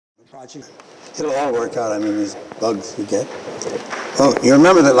project. It'll all work out. I mean, these bugs you get. Well, you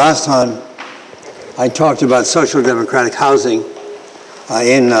remember that last time I talked about social democratic housing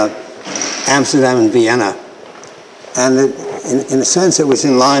in Amsterdam and Vienna. And in a sense, it was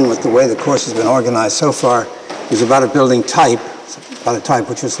in line with the way the course has been organized so far. It was about a building type,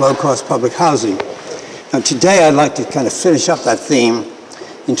 which was low-cost public housing. Now, today, I'd like to kind of finish up that theme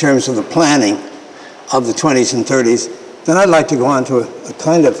in terms of the planning of the 20s and 30s. Then I'd like to go on to a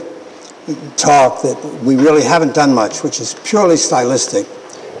kind of talk that we really haven't done much, which is purely stylistic,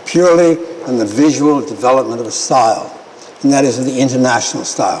 purely on the visual development of a style, and that is the international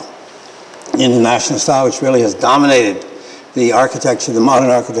style. The international style, which really has dominated the architecture, the modern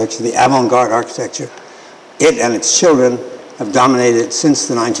architecture, the avant-garde architecture. It and its children have dominated since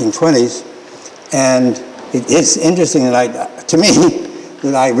the 1920s, and it's interesting that to me,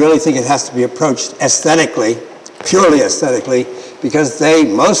 that I really think it has to be approached aesthetically, purely aesthetically, because they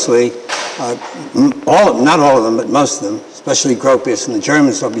mostly, not all of them, but most of them, especially Gropius and the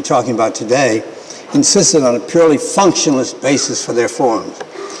Germans I'll be talking about today, insisted on a purely functionalist basis for their forms.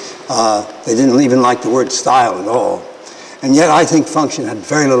 They didn't even like the word style at all. And yet I think function had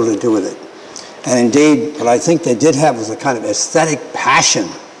very little to do with it. And indeed, what I think they did have was a kind of aesthetic passion,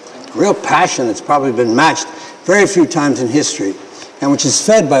 real passion that's probably been matched very few times in history, and which is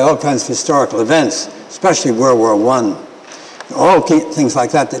fed by all kinds of historical events, especially World War I. All things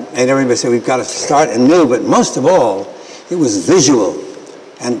like that that made everybody say, we've got to start anew, but most of all, it was visual.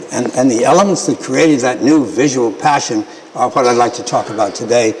 And the elements that created that new visual passion are what I'd like to talk about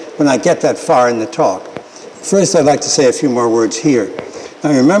today when I get that far in the talk. First, I'd like to say a few more words here.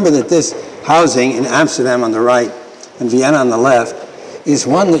 Now, remember that this housing in Amsterdam on the right and Vienna on the left is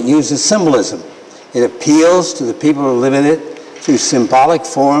one that uses symbolism. It appeals to the people who live in it through symbolic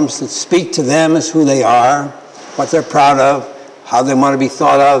forms that speak to them as who they are, what they're proud of, how they want to be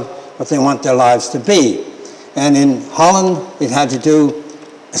thought of, what they want their lives to be. And in Holland, it had to do,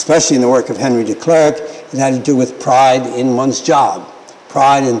 especially in the work of Henry de Klerk, it had to do with pride in one's job,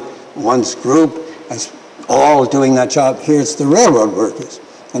 pride in one's group as all doing that job. Here it's the railroad workers,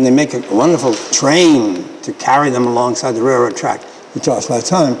 and they make a wonderful train to carry them alongside the railroad track. We talked last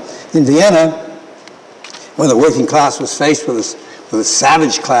time. In Vienna, when the working class was faced with a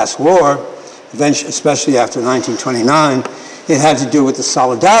savage class war, eventually, especially after 1929, it had to do with the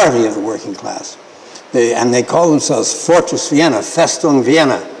solidarity of the working class. And they call themselves Fortress Vienna, Festung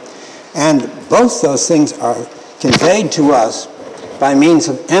Vienna. And both those things are conveyed to us by means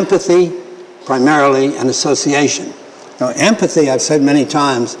of empathy, primarily, and association. Now, empathy, I've said many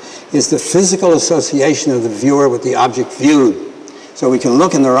times, is the physical association of the viewer with the object viewed. So we can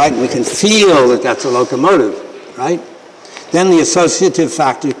look in the right and we can feel that that's a locomotive, right? Then the associative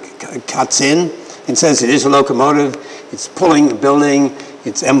factor cuts in and says it is a locomotive, it's pulling the building,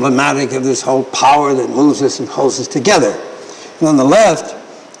 it's emblematic of this whole power that moves us and holds us together. And on the left,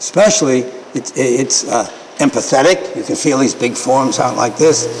 especially, it's empathetic. You can feel these big forms out like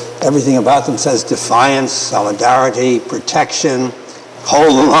this. Everything about them says defiance, solidarity, protection,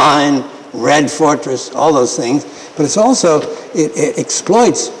 hold the line, red fortress, all those things. But it's also, it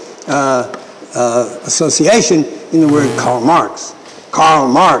exploits association in the word Karl Marx. Karl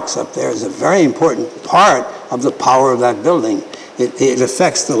Marx up there is a very important part of the power of that building. It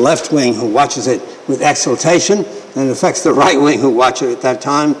affects the left wing who watches it with exultation, and it affects the right wing who watch it at that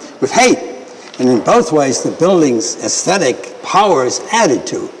time with hate. And in both ways, the building's aesthetic power is added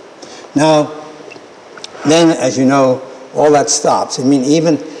to. Now, then, as you know, all that stops. I mean,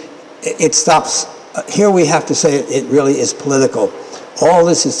 even it stops. Here we have to say it really is political. All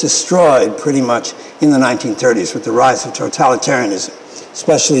this is destroyed pretty much in the 1930s with the rise of totalitarianism,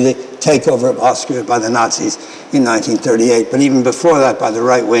 especially the takeover of Austria by the Nazis in 1938, but even before that by the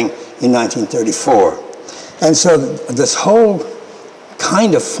right wing in 1934. And so this whole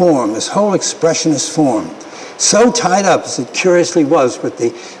kind of form, this whole expressionist form, so tied up as it curiously was with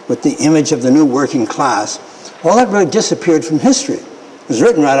the image of the new working class, all that really disappeared from history. It was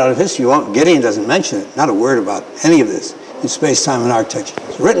written right out of history. Gideon doesn't mention it, not a word about any of this in space, time, and architecture.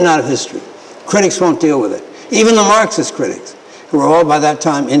 It's written out of history. Critics won't deal with it. Even the Marxist critics, who were all by that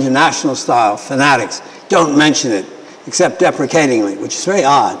time international style fanatics, don't mention it, except deprecatingly, which is very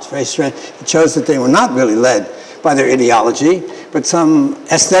odd, it's very strange. It shows that they were not really led by their ideology, but some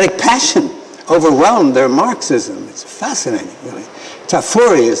aesthetic passion overwhelmed their Marxism. It's fascinating, really.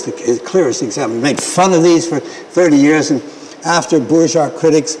 Tafuri is the clearest example. He made fun of these for 30 years, and after bourgeois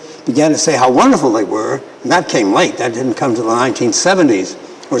critics began to say how wonderful they were, and that came late, that didn't come to the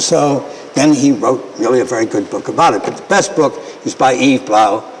 1970s or so, then he wrote really a very good book about it. But the best book is by Yves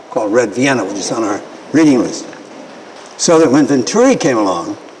Blau, called Red Vienna, which is on our reading list. So that when Venturi came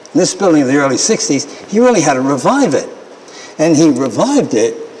along This building of the early 60s, he really had to revive it. And he revived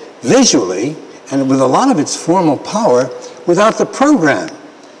it visually and with a lot of its formal power without the program.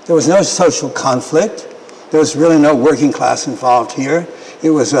 There was no social conflict. There was really no working class involved here. It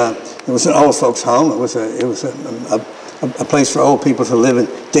was an old folks' home. It was a place for old people to live in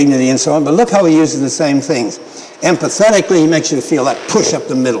dignity and so on. But look how he uses the same things. Empathetically, he makes you feel that push up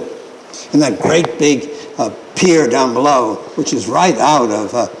the middle. And that great big pier down below, which is right out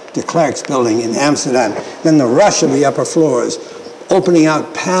of de Klerk's building in Amsterdam. Then the rush of the upper floors, opening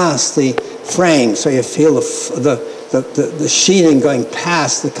out past the frame, so you feel the sheeting going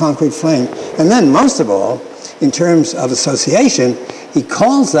past the concrete frame. And then, most of all, in terms of association, he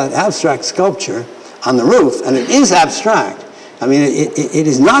calls that abstract sculpture on the roof, and it is abstract. I mean, it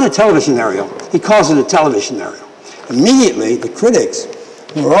is not a television aerial. He calls it a television aerial. Immediately, the critics,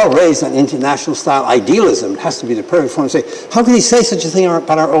 who were all raised on international style idealism, it has to be the perfect form, say, how can he say such a thing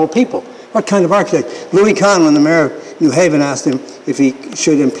about our old people? What kind of architect? Louis Kahn, when the mayor of New Haven asked him if he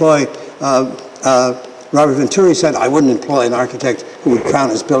should employ Robert Venturi, said, I wouldn't employ an architect who would crown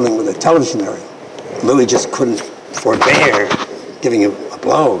his building with a television aerial. Louis just couldn't forbear giving him a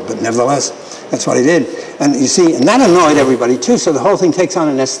blow, but nevertheless, that's what he did. And you see, and that annoyed everybody too, so the whole thing takes on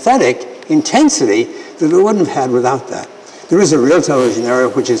an aesthetic intensity that it wouldn't have had without that. There is a real television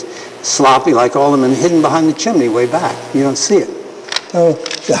aerial which is sloppy like all of them and hidden behind the chimney way back. You don't see it. So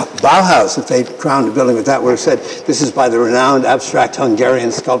the Bauhaus, if they crowned a building with that, would have said, this is by the renowned abstract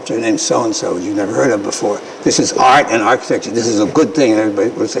Hungarian sculptor named so-and-so, you've never heard of before. This is art and architecture. This is a good thing. And everybody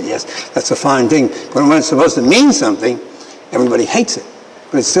would have said, yes, that's a fine thing. But when it's supposed to mean something, everybody hates it.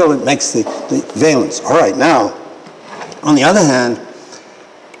 But it makes the valence. All right, now, on the other hand,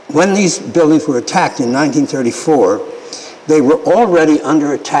 when these buildings were attacked in 1934, they were already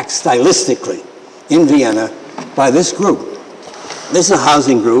under attack stylistically in Vienna by this group. This is a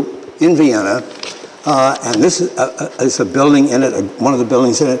housing group in Vienna, and this is a building in it, one of the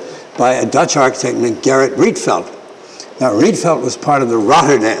buildings in it, by a Dutch architect named Gerrit Rietveld. Now, Rietveld was part of the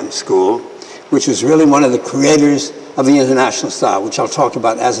Rotterdam school, which was really one of the creators of the international style, which I'll talk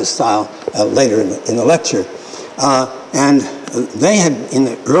about as a style later in the lecture. And they had, in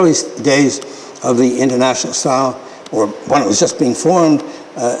the early days of the international style, or when it was just being formed,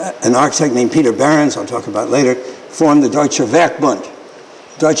 an architect named Peter Behrens, I'll talk about later, formed the Deutsche Werkbund.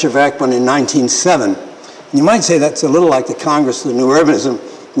 Deutsche Werkbund in 1907. You might say that's a little like the Congress of the New Urbanism,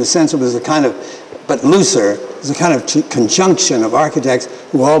 in the sense it was a kind of, but looser, it was a kind of conjunction of architects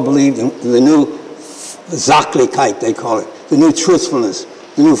who all believed in the new Sachlichkeit, they call it, the new truthfulness,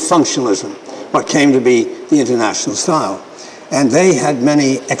 the new functionalism, what came to be the international style. And they had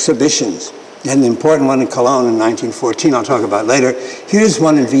many exhibitions. They had an important one in Cologne in 1914, I'll talk about later. Here's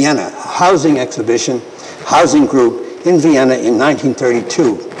one in Vienna, a housing exhibition, housing group in Vienna in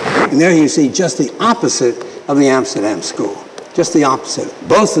 1932. And there you see just the opposite of the Amsterdam school, just the opposite.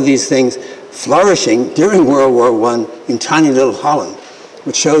 Both of these things flourishing during World War I in tiny little Holland,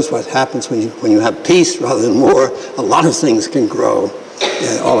 which shows what happens when you have peace rather than war. A lot of things can grow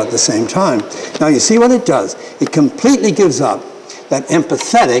all at the same time. Now you see what it does. It completely gives up that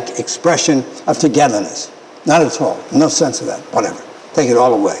empathetic expression of togetherness. Not at all. No sense of that. Whatever. Take it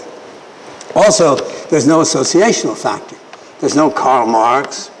all away. Also, there's no associational factor. There's no Karl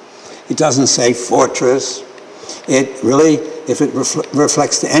Marx. It doesn't say fortress. It really, if it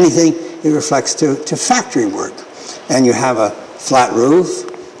reflects to anything, it reflects to factory work. And you have a flat roof,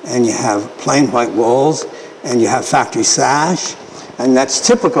 and you have plain white walls, and you have factory sash, and that's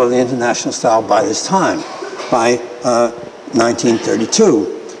typical of the international style by this time, by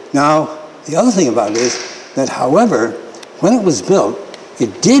 1932. Now, the other thing about it is that, however, when it was built,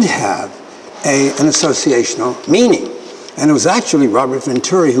 it did have an associational meaning. And it was actually Robert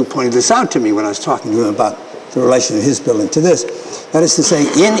Venturi who pointed this out to me when I was talking to him about the relation of his building to this. That is to say,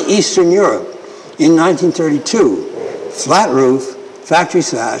 in Eastern Europe, in 1932, flat roof, factory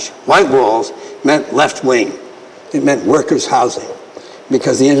sash, white walls meant left wing. It meant workers' housing,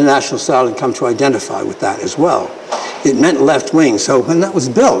 because the international style had come to identify with that as well. It meant left wing. So when that was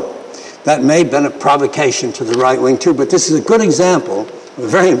built, that may have been a provocation to the right wing too, but this is a good example of a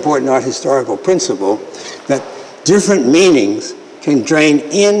very important art historical principle that different meanings can drain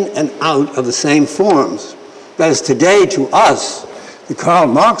in and out of the same forms. That is, today to us, the Karl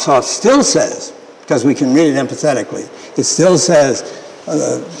Marxhoff still says, because we can read it empathetically, it still says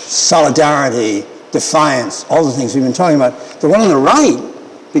solidarity, defiance, all the things we've been talking about. The one on the right,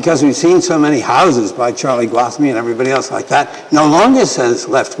 because we've seen so many houses by Charlie Guathmy and everybody else like that, no longer says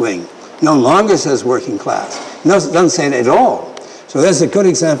left wing, no longer says working class. No, it doesn't say it at all. So there's a good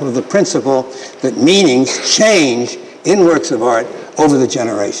example of the principle that meanings change in works of art over the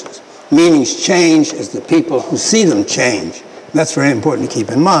generations. Meanings change as the people who see them change. That's very important to keep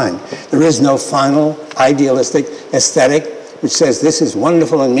in mind. There is no final idealistic aesthetic which says this is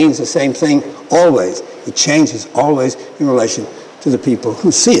wonderful and means the same thing always. It changes always in relation to the people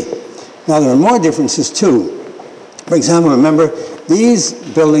who see it. Now, there are more differences too. For example, remember, these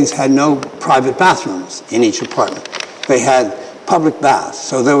buildings had no private bathrooms in each apartment. They had public baths,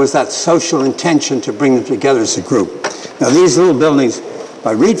 so there was that social intention to bring them together as a group. Now, these little buildings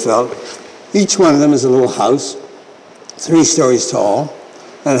by Rietveld, each one of them is a little house, 3 stories tall,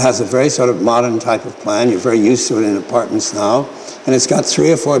 and it has a very sort of modern type of plan. You're very used to it in apartments now. And it's got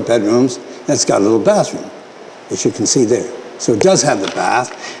 3 or 4 bedrooms, and it's got a little bathroom, which you can see there. So it does have the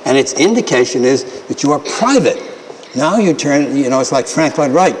bath, and its indication is that you are private. Now you turn, you know, it's like Frank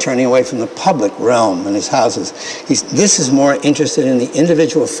Lloyd Wright turning away from the public realm in his houses. This is more interested in the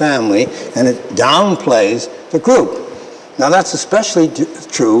individual family, and it downplays the group. Now that's especially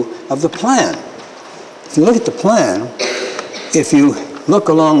true of the plan. If you look at the plan, if you look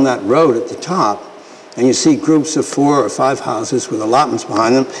along that road at the top, and you see groups of 4 or 5 houses with allotments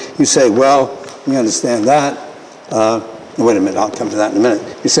behind them, you say, well, we understand that. Wait a minute, I'll come to that in a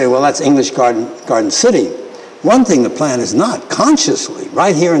minute. You say, well, that's English Garden City. One thing the plan is not, consciously,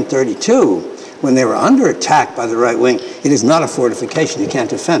 right here in 32, when they were under attack by the right wing, it is not a fortification. You can't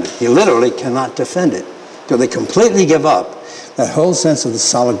defend it. You literally cannot defend it. So they completely give up that whole sense of the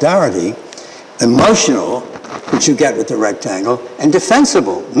solidarity, emotional, which you get with the rectangle, and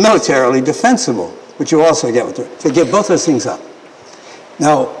defensible, militarily defensible, which you also get with the, so give both those things up.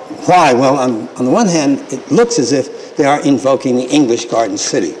 Now, why? Well, on the one hand, it looks as if they are invoking the English Garden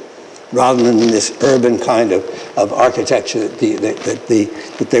City, rather than this urban kind of architecture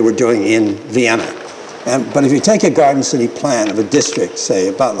that they were doing in Vienna. But if you take a Garden City plan of a district, say,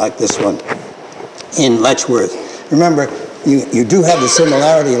 about like this one, in Letchworth, remember, you do have the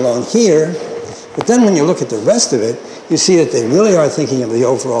similarity along here, but then when you look at the rest of it, you see that they really are thinking of the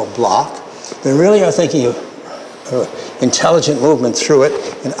overall block. They really are thinking of intelligent movement through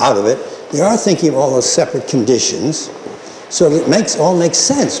it and out of it. They are thinking of all those separate conditions. So it all makes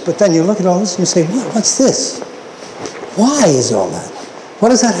sense. But then you look at all this and you say, what's this? Why is all that? What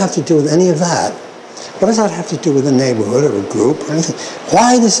does that have to do with any of that? What does that have to do with a neighborhood or a group or anything?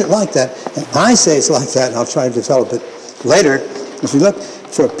 Why is it like that? And I say it's like that, and I'll try to develop it later, if you look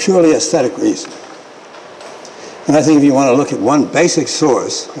for a purely aesthetic reason. And I think if you want to look at one basic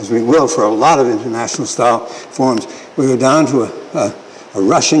source, as we will for a lot of international style forms, we go down to a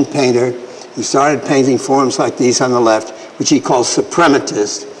Russian painter who started painting forms like these on the left, which he calls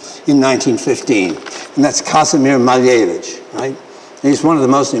suprematist in 1915. And that's Kazimir Malevich, right? He's one of the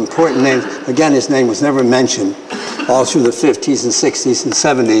most important names. Again, his name was never mentioned all through the 50s and 60s and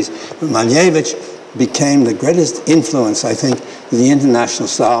 70s. But Malevich became the greatest influence, I think, that the international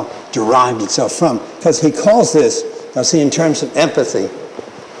style derived itself from. Because he calls this, now see, in terms of empathy,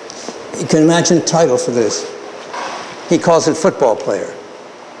 you can imagine a title for this. He calls it football player.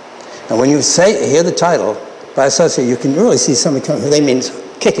 And when you hear the title, by association, you can really see somebody coming. They mean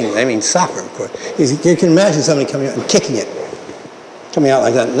kicking. They mean soccer, of course. You can imagine somebody coming out and kicking it, coming out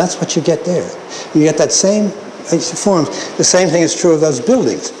like that. And that's what you get there. You get that same forms. The same thing is true of those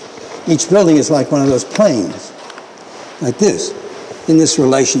buildings. Each building is like one of those planes, like this, in this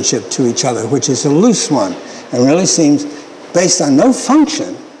relationship to each other, which is a loose one, and really seems based on no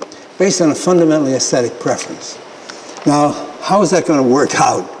function, based on a fundamentally aesthetic preference. Now, how is that going to work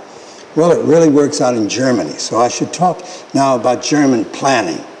out? Well, it really works out in Germany. So I should talk now about German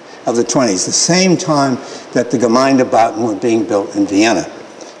planning of the 20s, the same time that the Gemeindebauten were being built in Vienna.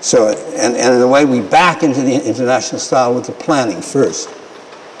 So, and in a way, we back into the international style with the planning first.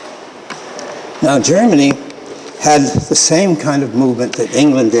 Now, Germany had the same kind of movement that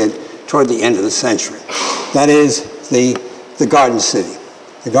England did toward the end of the century. That is the Garden City.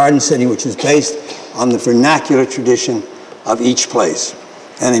 The Garden City, which is based on the vernacular tradition of each place.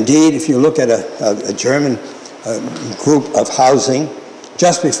 And indeed, if you look at a German group of housing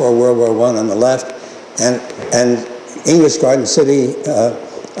just before World War I on the left, and English Garden City,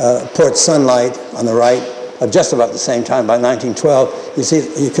 Port Sunlight on the right, of just about the same time, by 1912, you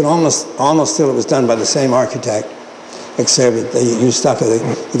see, you can almost feel it was done by the same architect, except you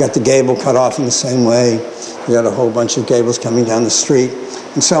got the gable cut off in the same way, you got a whole bunch of gables coming down the street,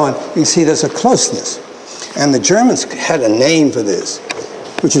 and so on. You can see there's a closeness. And the Germans had a name for this,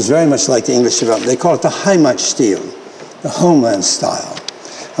 which is very much like the English development. They call it the Heimatstil, the homeland style.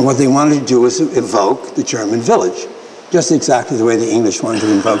 And what they wanted to do was to evoke the German village, just exactly the way the English wanted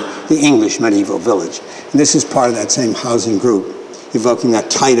to invoke the English medieval village. And this is part of that same housing group, evoking that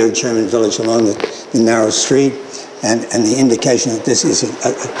tighter German village along the narrow street. and the indication that this is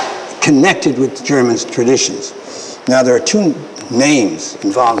connected with German's traditions. Now, there are two names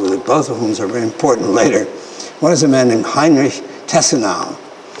involved with it, both of whom are very important later. One is a man named Heinrich Tessenau.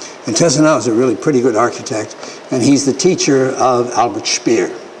 And Tessenau is a really pretty good architect, and he's the teacher of Albert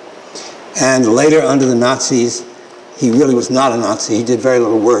Speer. And later, under the Nazis, he really was not a Nazi. He did very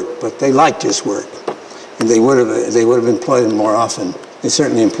little work, but they liked his work. And they would have employed him more often. They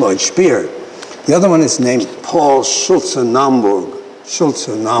certainly employed Speer. The other one is named Paul Schulze-Naumburg,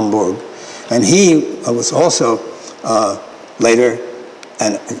 and he was also later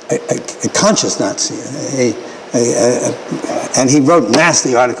a conscious Nazi, and he wrote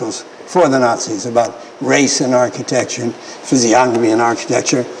nasty articles for the Nazis about race in architecture and physiognomy in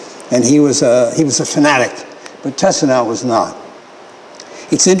architecture, and he was a fanatic, but Tessenau was not.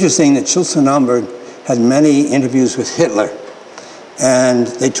 It's interesting that Schulze-Naumburg had many interviews with Hitler, and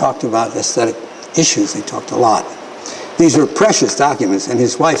they talked about aesthetic issues. They talked a lot. These were precious documents, and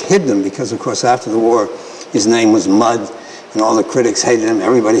his wife hid them because, of course, after the war, his name was mud, and all the critics hated him,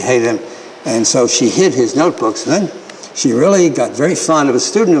 everybody hated him, and so she hid his notebooks. And then she really got very fond of a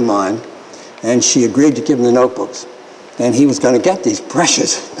student of mine, and she agreed to give him the notebooks. And he was going to get these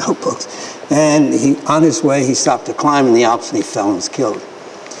precious notebooks. And on his way, he stopped to climb in the Alps, and he fell and was killed.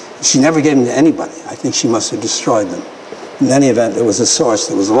 She never gave them to anybody. I think she must have destroyed them. In any event, there was a source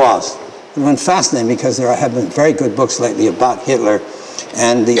that was lost. It was fascinating because there have been very good books lately about Hitler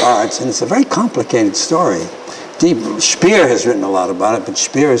and the arts, and it's a very complicated story. Speer has written a lot about it, but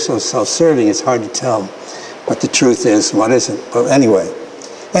Speer is so self-serving, it's hard to tell what the truth is and what isn't. But anyway,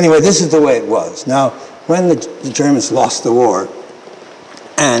 this is the way it was. Now, when the Germans lost the war,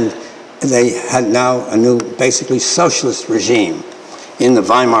 and they had now a new, basically socialist regime in the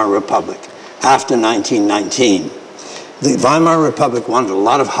Weimar Republic after 1919. The Weimar Republic wanted a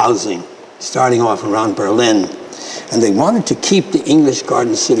lot of housing, starting off around Berlin, and they wanted to keep the English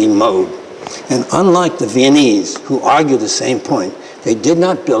Garden City mode. And unlike the Viennese, who argue the same point, they did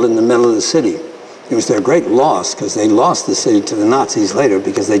not build in the middle of the city. It was their great loss, because they lost the city to the Nazis later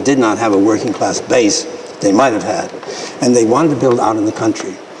because they did not have a working class base they might have had. And they wanted to build out in the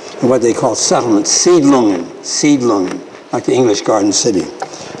country, in what they call settlements, Siedlungen, like the English Garden City.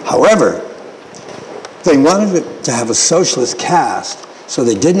 However, they wanted it to have a socialist cast, so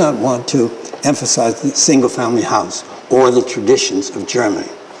they did not want to emphasize the single-family house or the traditions of Germany.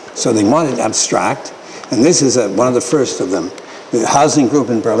 So they wanted abstract, and this is one of the first of them. The housing group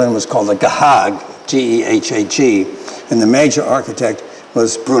in Berlin was called the Gehag, G-E-H-A-G, and the major architect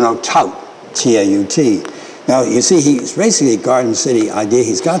was Bruno Taut, T-A-U-T. Now, you see, he's basically a Garden City idea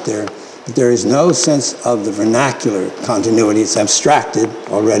he's got there, but there is no sense of the vernacular continuity. It's abstracted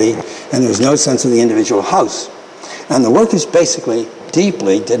already, and there's no sense of the individual house. And the workers basically,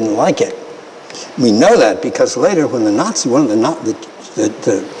 deeply didn't like it. We know that because later when the Nazis, one of the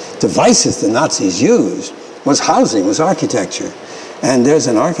devices the Nazis used was housing, was architecture. And there's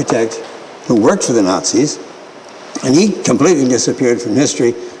an architect who worked for the Nazis, and he completely disappeared from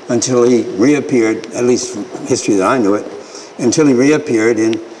history until he reappeared, at least from history that I knew it, until he reappeared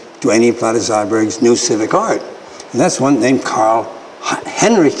in Duane Platte-Zyberg's New Civic Art. And that's one named Karl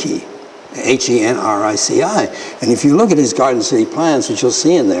Henrici, H-E-N-R-I-C-I. And if you look at his Garden City plans, which you'll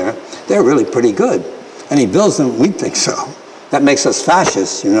see in there, they're really pretty good. And he builds them, we think so. That makes us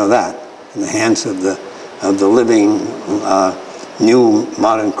fascists, you know that, in the hands of the living new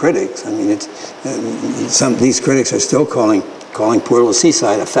modern critics. I mean, these critics are still calling Poor Little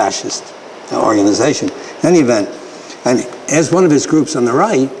Seaside a fascist organization. In any event, and as one of his groups on the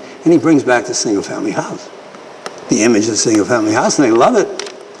right, and he brings back the single-family house, the image of the single-family house, and they love it,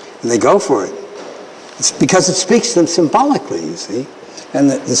 and they go for it. It's because it speaks to them symbolically, you see.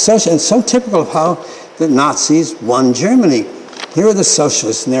 And it's so typical of how the Nazis won Germany. Here are the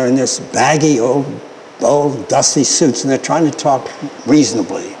socialists, and they're in their baggy, old, dusty suits, and they're trying to talk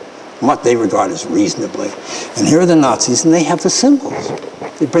reasonably, what they regard as reasonably. And here are the Nazis, and they have the symbols.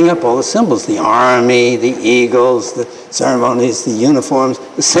 They bring up all the symbols, the army, the eagles, the ceremonies, the uniforms,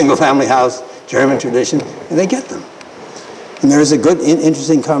 the single-family house, German tradition, and they get them. And there's a good,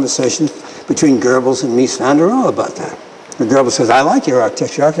 interesting conversation between Goebbels and Mies van der Rohe about that. And Goebbels says, I like your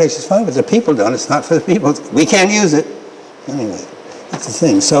architecture. Your architecture is fine, but the people don't. It's not for the people. We can't use it. Anyway, that's the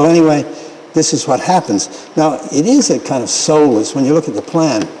thing. So anyway, this is what happens. Now, it is a kind of soulless, when you look at the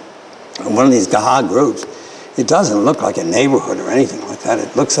plan, one of these Gehag groups, it doesn't look like a neighborhood or anything like that.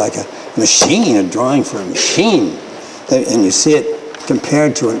 It looks like a machine, a drawing for a machine. And you see it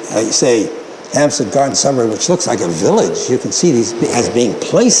compared to, say, Hampstead Garden Suburb, which looks like a village. You can see these as being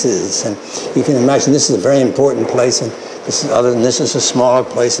places, and you can imagine this is a very important place, and This is, other than this is a smaller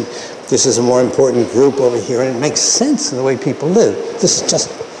place, and this is a more important group over here, and it makes sense in the way people live. This is just,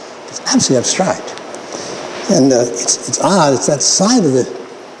 it's absolutely abstract. And it's odd, it's that side of the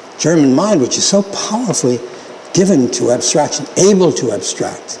German mind which is so powerfully given to abstraction, able to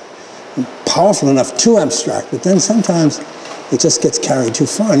abstract, powerful enough to abstract, but then sometimes it just gets carried too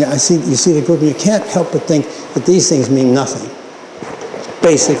far. And you see the group, and you can't help but think that these things mean nothing.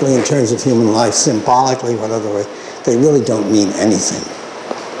 Basically, in terms of human life, symbolically, whatever way, they really don't mean anything.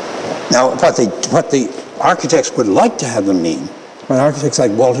 Now, what the architects would like to have them mean, when architects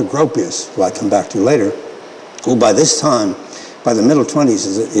like Walter Gropius, who I come back to later, who by this time, by the middle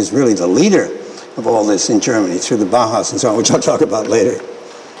 20s, is really the leader of all this in Germany, through the Bauhaus and so on, which I'll talk about later.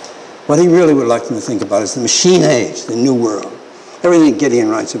 What he really would like them to think about is the machine age, the new world. Everything Gideon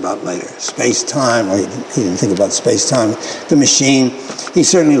writes about later, space-time, well, he didn't think about space-time, the machine. He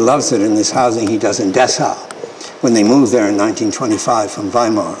certainly loves it in this housing he does in Dessau, when they moved there in 1925 from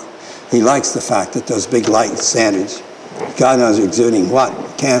Weimar. He likes the fact that those big light standards, God knows are exuding what?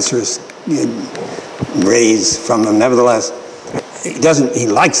 Cancerous rays from them. Nevertheless, he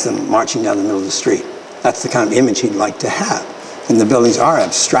likes them marching down the middle of the street. That's the kind of image he'd like to have. And the buildings are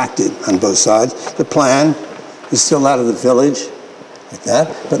abstracted on both sides. The plan is still out of the village, like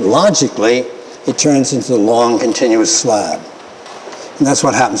that. But logically, it turns into a long, continuous slab. And that's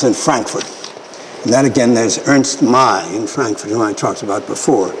what happens in Frankfurt. And that, again, there's Ernst May in Frankfurt, who I talked about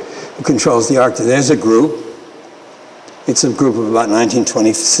before, who controls the architecture. There's a group. It's a group of about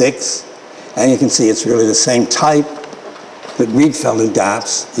 1926. And you can see it's really the same type that Riedfeld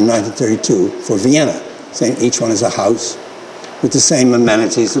adapts in 1932 for Vienna. Each one is a house with the same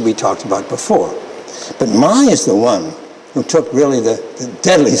amenities that we talked about before. But May is the one who took really the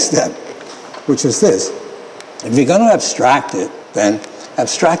deadly step, which was this. If you're going to abstract it, then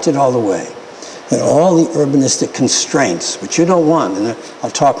abstract it all the way. And all the urbanistic constraints, which you don't want, and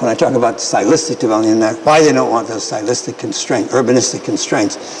I'll talk when I talk about stylistic development, and that, why they don't want those stylistic constraints, urbanistic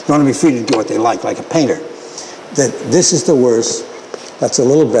constraints. They want to be free to do what they like a painter. That this is the worst, that's a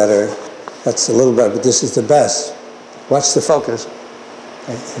little better, that's a little better, but this is the best. Watch the focus.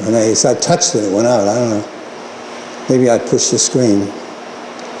 When I touched it, it went out. I don't know. Maybe I pushed the screen.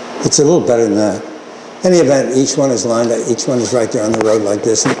 It's a little better than that. In any event, each one is lined up. Each one is right there on the road like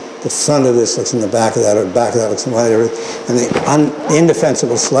this. And the front of this looks in the back of that, or the back of that looks in whatever. And the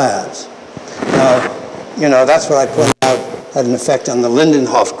indefensible slabs. Now, you know, that's what I pointed out had an effect on the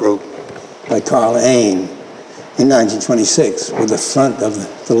Lindenhof group by Karl Ehn in 1926, where the front of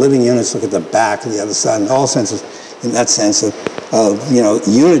the living units look at the back of the other side. In all senses, in that sense of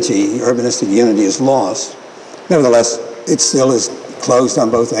unity, urbanistic unity is lost. Nevertheless, it still is closed on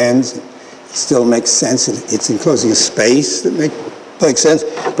both ends. It still makes sense. It's enclosing a space that makes sense.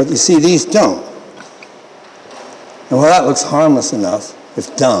 But you see, these don't. And while that looks harmless enough,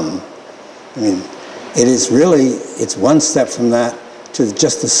 if dumb, I mean, it is really, it's one step from that to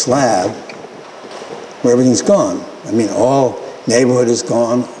just a slab where everything's gone. I mean, all neighborhood is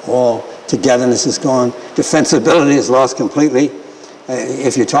gone, all togetherness is gone, defensibility is lost completely.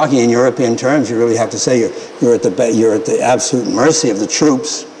 If you're talking in European terms, you really have to say you're at the absolute mercy of the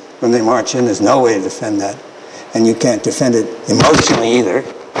troops when they march in. There's no way to defend that. And you can't defend it emotionally either.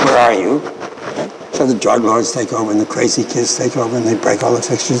 Where are you? So the drug lords take over and the crazy kids take over and they break all the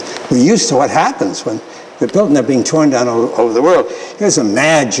fixtures. We're used to what happens when they're built and they're being torn down all over the world. Here's a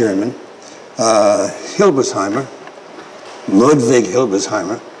mad German, Hilbersheimer, Ludwig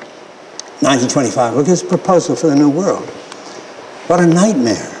Hilbersheimer, 1925. Look at his proposal for the New World. What a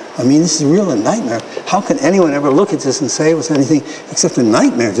nightmare. I mean, this is really a nightmare. How can anyone ever look at this and say it was anything except a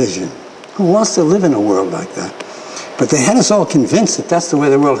nightmare vision? Who wants to live in a world like that? But they had us all convinced that that's the way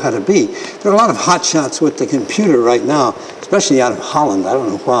the world had to be. There are a lot of hotshots with the computer right now, especially out of Holland, I don't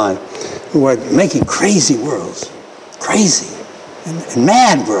know why, who are making crazy worlds. Crazy. And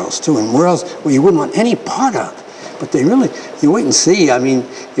mad worlds, too, and worlds where you wouldn't want any part of. But they really, you wait and see. I mean,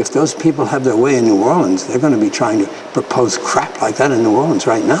 if those people have their way in New Orleans, they're going to be trying to propose crap like that in New Orleans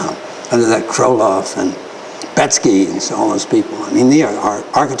right now, under that Kroloff and Betsky and all those people. I mean, they are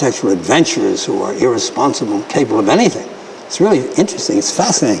architectural adventurers who are irresponsible and capable of anything. It's really interesting. It's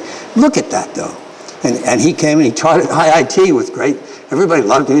fascinating. Look at that, though. And he came and he taught at IIT with great, everybody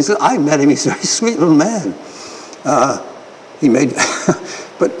loved him. He said, I met him. He's a very sweet little man. He made,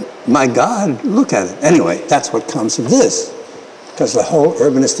 but my God, look at it. Anyway, that's what comes of this. Because the whole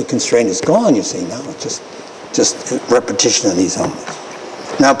urbanistic constraint is gone, you see, now. It's just a repetition of these elements.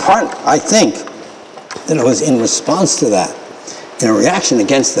 Now, I think that it was in response to that, in a reaction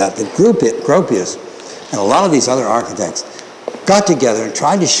against that, that Gropius and a lot of these other architects got together and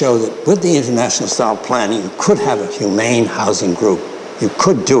tried to show that with the international style planning, you could have a humane housing group. You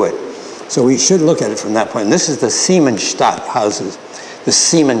could do it. So we should look at it from that point. And this is the Siemensstadt houses,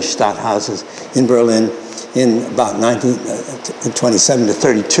 in Berlin in about 1927 to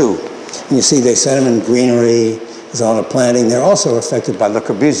 32. And you see they set them in greenery, there's all the planting. They're also affected by Le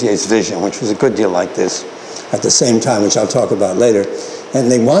Corbusier's vision, which was a good deal like this at the same time, which I'll talk about later. And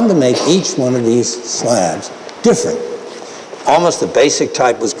they wanted to make each one of these slabs different. Almost the basic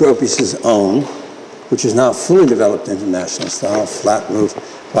type was Gropius's own, which is now fully developed international style, flat roof,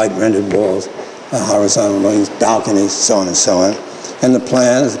 white rendered walls, horizontal wings, balconies, so on and so on. And the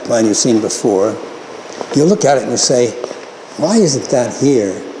plan is the plan you've seen before. You look at it and you say, why isn't that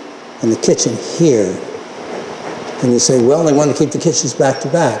here and the kitchen here? And you say, well, they want to keep the kitchens back to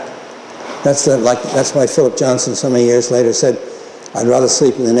back. That's why Philip Johnson so many years later said, I'd rather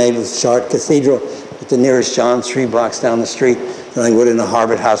sleep in the nave of Chartres Cathedral at the nearest John 3 blocks down the street than I would in a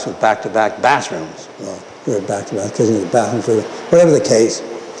Harvard house with back-to-back bathrooms. Well, you're back-to-back because the bathroom for whatever the case.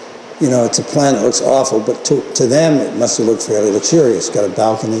 You know, it's a plan that looks awful, but to them it must have looked fairly luxurious. Got a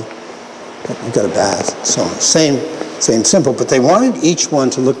balcony, you've got a bath, so on. Same simple, but they wanted each one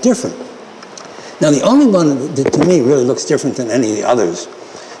to look different. Now the only one that to me really looks different than any of the others,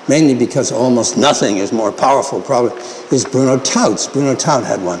 mainly because almost nothing is more powerful probably, is Bruno Taut's. Bruno Taut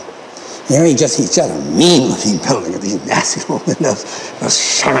had one. And he's got a mean-looking building with these nasty little windows, those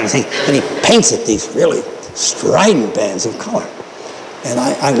shining things, and he paints it these really strident bands of color. And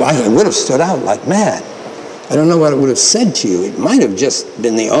I would have stood out like mad. I don't know what it would have said to you. It might have just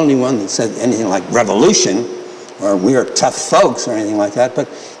been the only one that said anything like revolution or we're tough folks or anything like that, but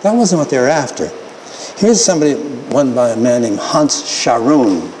that wasn't what they were after. Here's somebody, one by a man named Hans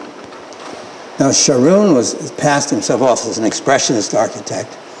Scharoun. Now Scharoun passed himself off as an expressionist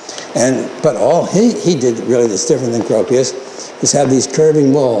architect, but all he did really that's different than Gropius is have these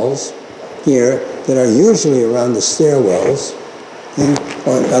curving walls here that are usually around the stairwells,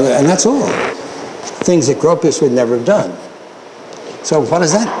 and that's all. Things that Gropius would never have done. So what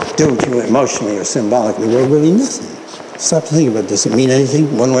does that do to you emotionally or symbolically? Well, really nothing. Stop to think about it. Does it mean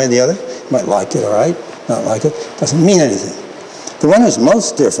anything one way or the other? You might like it, all right, not like it. Doesn't mean anything. The one who's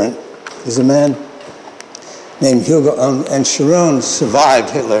most different is a man named Hugo, and Scharoun survived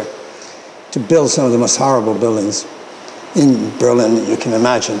Hitler to build some of the most horrible buildings in Berlin that you can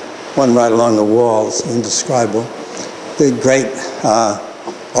imagine. One right along the walls, indescribable. The great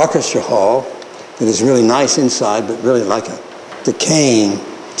orchestra hall that is really nice inside, but really like a decaying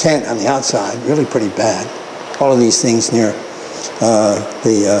tent on the outside, really pretty bad. All of these things near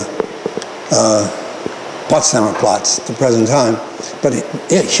the Potsdamer Platz at the present time. But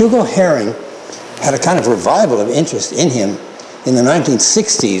Hugo Herring had a kind of revival of interest in him in the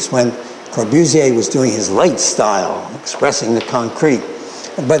 1960s when Corbusier was doing his late style, expressing the concrete.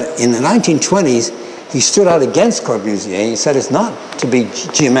 But in the 1920s, he stood out against Corbusier. He said it's not to be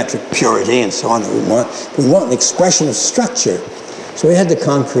geometric purity and so on that we want. We want an expression of structure. So he had the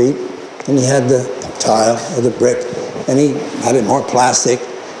concrete, and he had the tile or the brick, and he had it more plastic.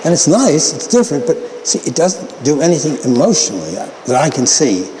 And it's nice, it's different, but see, it doesn't do anything emotionally that I can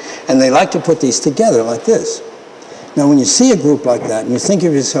see. And they like to put these together like this. Now, when you see a group like that, and you think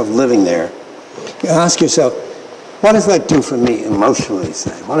of yourself living there, you ask yourself, what does that do for me emotionally,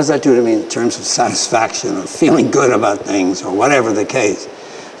 say? What does that do to me in terms of satisfaction or feeling good about things or whatever the case?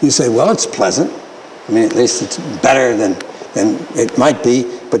 You say, well, it's pleasant. I mean, at least it's better than it might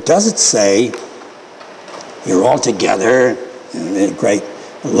be. But does it say you're all together in a great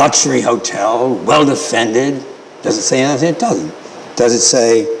luxury hotel, well defended? Does it say anything? It doesn't. Does it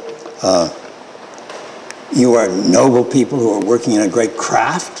say you are noble people who are working in a great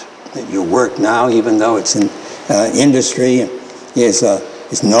craft? That your work now, even though it's in industry,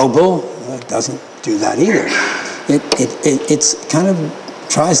 is noble? It doesn't do that either. It's kind of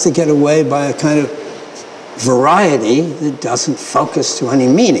tries to get away by a kind of variety that doesn't focus to any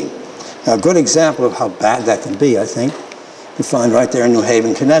meaning. Now, a good example of how bad that can be, I think, you find right there in New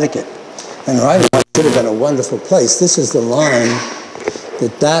Haven, Connecticut. And right, it should have been a wonderful place. This is the line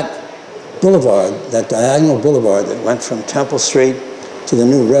that boulevard, that diagonal boulevard that went from Temple Street to the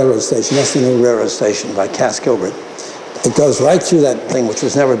new railroad station. That's the new railroad station by Cass Gilbert. It goes right through that thing which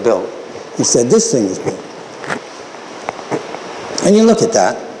was never built. Instead, this thing was built. And you look at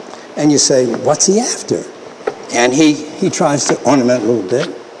that, and you say, what's he after? And he tries to ornament a little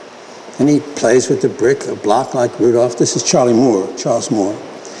bit, and he plays with the brick, a block like Rudolph. This is Charles Moore.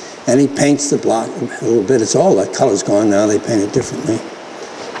 And he paints the block a little bit. It's all that color's gone now. They paint it differently.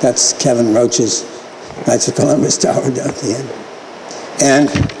 That's Kevin Roach's Knights of Columbus Tower down at the end.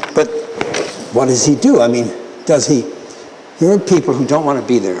 But what does he do? I mean, does he There are people who don't want to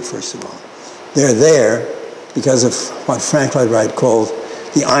be there, first of all. They're there because of what Frank Lloyd Wright called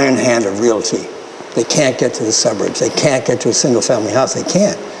the iron hand of realty. They can't get to the suburbs. They can't get to a single-family house. They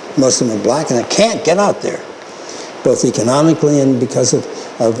can't. Most of them are black, and they can't get out there, both economically and because of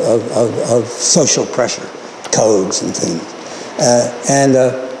social pressure, codes and things.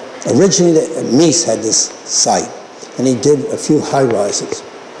 Originally, Mies had this site, and he did a few high-rises.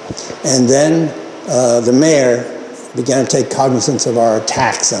 And then the mayor began to take cognizance of our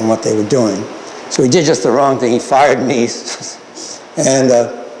attacks on what they were doing. So he did just the wrong thing. He fired Mies,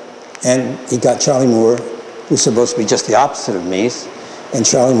 and he got Charlie Moore, who's supposed to be just the opposite of Mies, and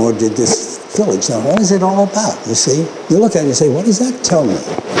Charlie Moore did this village. Now, what is it all about, you see? You look at it and you say, what does that tell me?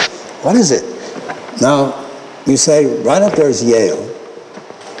 What is it? Now, you say, right up there is Yale,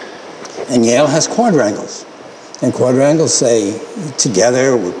 and Yale has quadrangles. And quadrangles say,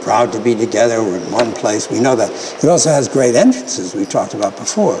 together, we're proud to be together, we're in one place, we know that. It also has great entrances, we've talked about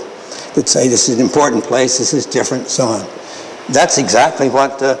before, that say this is an important place, this is different, so on. That's exactly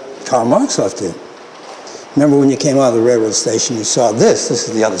what Karl Marx did. Remember when you came out of the railroad station, you saw this is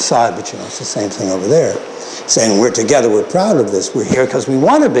the other side, but you know, it's the same thing over there, saying we're together, we're proud of this, we're here because we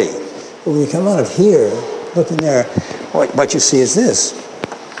want to be. But when you come out of here, look in there, what you see is this.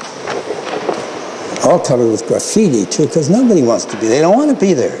 All covered with graffiti, too, because nobody wants to be there. They don't want to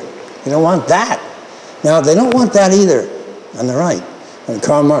be there. They don't want that. Now, they don't want that either on the right. And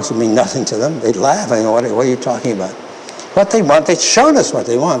Karl Marx would mean nothing to them. They'd laugh. I go, what are you talking about? What they want, they showed us what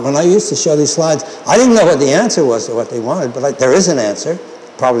they want. When I used to show these slides, I didn't know what the answer was to what they wanted, but there is an answer,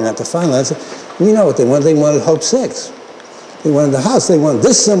 probably not the final answer. We know what they wanted. They wanted Hope 6. They wanted the house. They wanted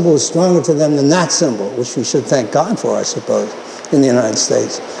this symbol was stronger to them than that symbol, which we should thank God for, I suppose, in the United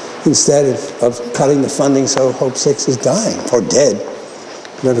States, instead of cutting the funding so Hope 6 is dying, or dead,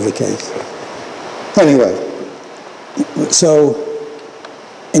 whatever the case. Anyway, so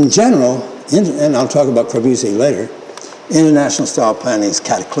in general, and I'll talk about Corbusier later, international style planning is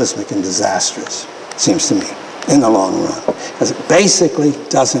cataclysmic and disastrous, seems to me, in the long run, because it basically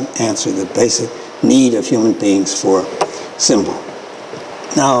doesn't answer the basic need of human beings for symbol.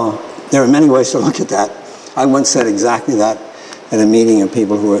 Now, there are many ways to look at that. I once said exactly that at a meeting of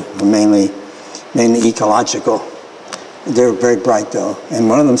people who were mainly ecological. They were very bright, though. And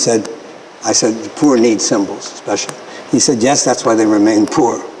one of them said, I said, the poor need symbols, especially. He said, yes, that's why they remain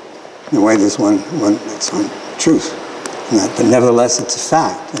poor. In a way, there's that's one truth. But nevertheless, it's a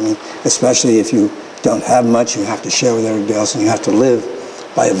fact. I mean, especially if you don't have much, you have to share with everybody else, and you have to live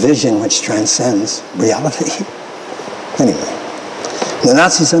by a vision which transcends reality. Anyway, the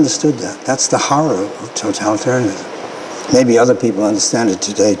Nazis understood that. That's the horror of totalitarianism. Maybe other people understand it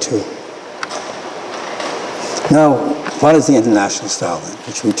today, too. Now, what is the international style, then,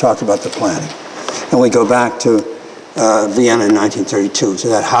 which we talked about the planning? And we go back to Vienna in 1932, to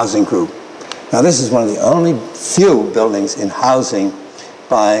that housing group. Now, this is one of the only few buildings in housing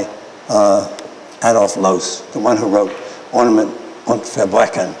by Adolf Loos, the one who wrote Ornament und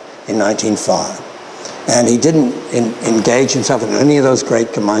Verbrechen in 1905. And he didn't engage himself in any of those great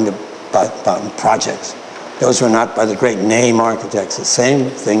Gemeindebauten projects. Those were not by the great name architects. The same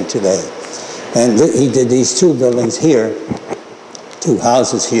thing today. And he did these two buildings here, two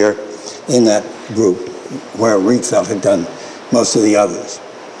houses here in that group, where Rietveld had done most of the others.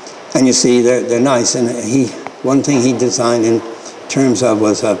 And you see, they're nice. And one thing he designed in terms of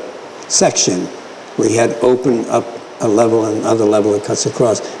was a section where he had opened up a level and another level that cuts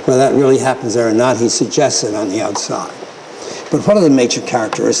across. Whether that really happens there or not, he suggests it on the outside. But what are the major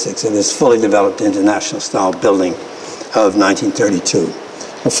characteristics of this fully developed international style building of 1932?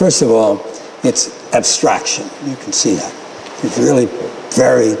 Well, first of all, it's abstraction. You can see that. It's really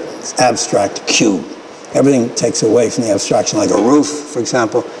very abstract cube. Everything takes away from the abstraction, like a roof, for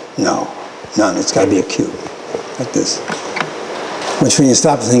example. No, none. It's got to be a cube, like this. Which, when you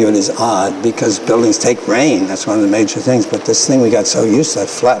stop to think of it, is odd, because buildings take rain. That's one of the major things. But this thing, we got so used to that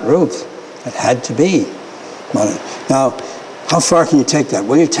flat roof. It had to be. Now, how far can you take that?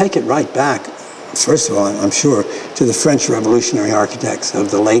 Well, you take it right back, first of all, I'm sure, to the French revolutionary architects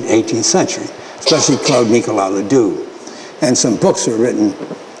of the late 18th century, especially Claude Nicolas Ledoux. And some books were written,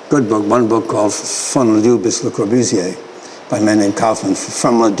 good book, one book called Von Ledoux bis Le Corbusier, by a man named Kaufman,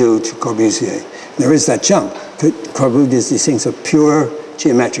 from Ledoux to Corbusier. There is that jump. Corbusier does these things of pure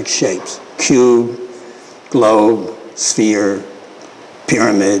geometric shapes: cube, globe, sphere,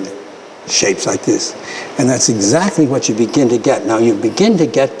 pyramid, shapes like this. And that's exactly what you begin to get. Now, you begin to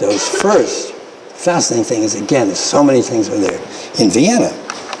get those first. Fascinating thing is, again, so many things are there in Vienna.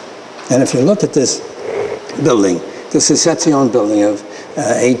 And if you look at this building, the Secession building of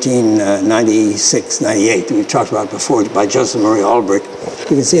 1896, 98, that we talked about before, by Joseph Murray Albrecht.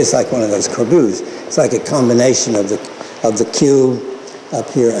 You can see it's like one of those corbeaus. It's like a combination of the cube up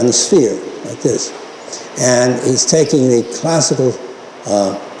here and the sphere, like this. And he's taking the classical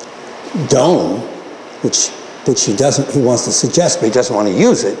dome, which he wants to suggest, but he doesn't want to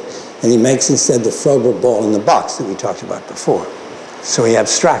use it, and he makes instead the Frober ball in the box that we talked about before. So he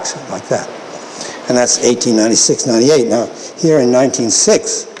abstracts it like that. And that's 1896, 98. Now, here in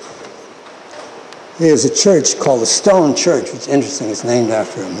 1906, there's a church called the Stone Church, which is interesting. It's named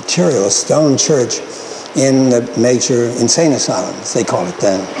after a material, a stone church in the major insane asylum, as they call it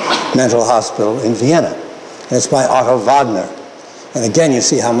then, mental hospital in Vienna. And it's by Otto Wagner. And again, you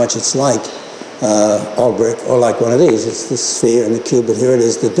see how much it's like Albrecht, or like one of these. It's the sphere and the cube, but here it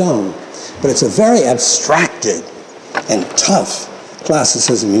is, the dome. But it's a very abstracted and tough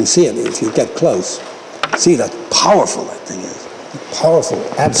classicism. You can see it if you get close. See that powerful that thing is. The powerful,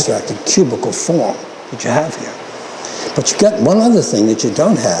 abstracted, cubical form that you have here. But you get one other thing that you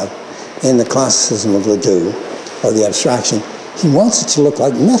don't have in the classicism of Ledoux, or the abstraction. He wants it to look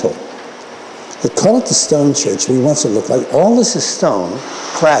like metal. They call it the Stone Church, but he wants it to look like all this is stone,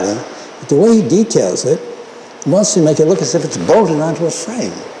 cladding, but the way he details it, he wants to make it look as if it's bolted onto a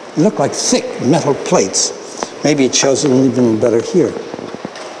frame. It look like thick metal plates. Maybe it shows it even better here.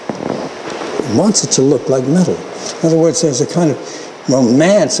 He wants it to look like metal. In other words, there's a kind of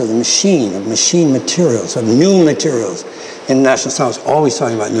romance of the machine, of machine materials, of new materials. In National Style, always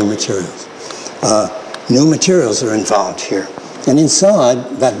talking about new materials. New materials are involved here. And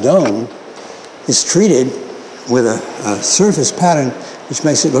inside, that dome is treated with a surface pattern which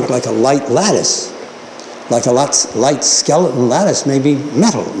makes it look like a light lattice, like a light skeleton lattice, maybe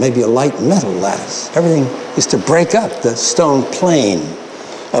metal, maybe a light metal lattice. Everything is to break up the stone plane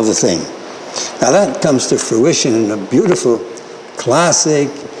of the thing. Now that comes to fruition in a beautiful, classic,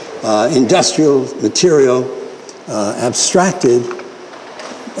 industrial material, abstracted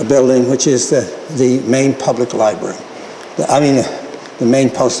building, which is the main public library. The main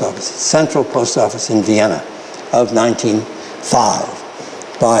post office, Central Post Office in Vienna of 1905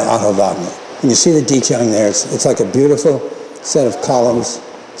 by Otto Wagner. And you see the detailing there. It's like a beautiful set of columns,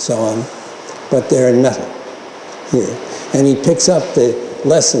 so on, but they're in metal here. And he picks up the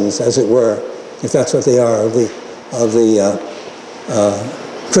lessons, as it were, if that's what they are, of the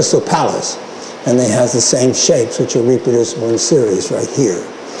Crystal Palace. And they have the same shapes, which are reproducible in series right here.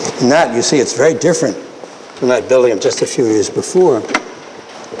 And that, you see, it's very different from that building of just a few years before,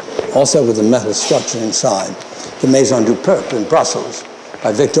 also with the metal structure inside. The Maison du Peuple in Brussels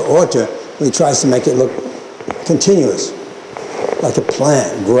by Victor Orter, he tries to make it look continuous, like a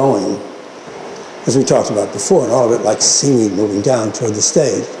plant growing, as we talked about before, and all of it like seaweed moving down toward the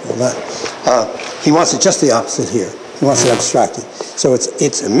stage. All that. He wants it just the opposite here. He wants it abstracted. So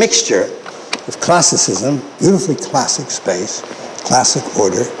it's a mixture of classicism, beautifully classic space, classic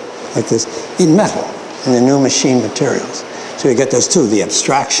order, like this, in metal, in the new machine materials. So you get those two, the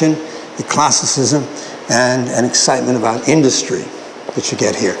abstraction, the classicism, and an excitement about industry that you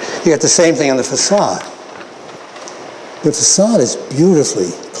get here. You get the same thing on the facade. The facade is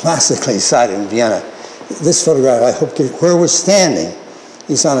beautifully, classically sited in Vienna. This photograph, I hope, where we're standing,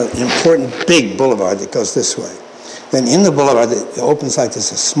 is on an important big boulevard that goes this way. Then in the boulevard, it opens like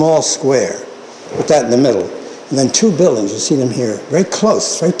this, a small square. Put that in the middle. And then two buildings, you see them here, very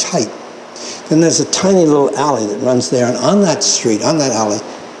close, very tight. Then there's a tiny little alley that runs there, and on that street, on that alley,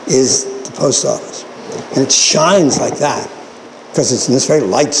 is the post office. And it shines like that, because it's in this very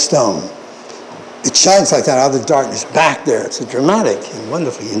light stone. It shines like that out of the darkness back there. It's a dramatic and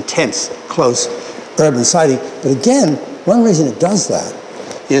wonderfully intense, close urban sighting. But again, one reason it does that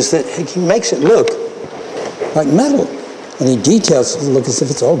is that he makes it look like metal. And he details it to look as if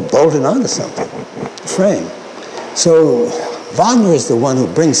it's all bolted onto something, the frame. So Wagner is the one who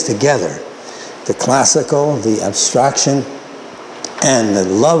brings together the classical, the abstraction, and the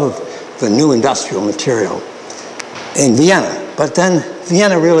love of the new industrial material in Vienna. But then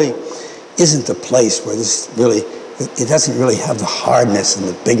Vienna really isn't the place where this really, it doesn't really have the hardness and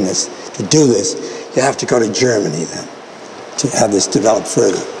the bigness to do this. You have to go to Germany then to have this develop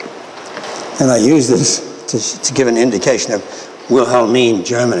further. And I use this to give an indication of Wilhelmine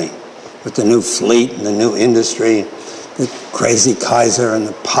Germany with the new fleet and the new industry, the crazy Kaiser and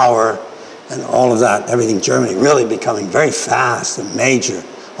the power and all of that, everything Germany really becoming very fast and major,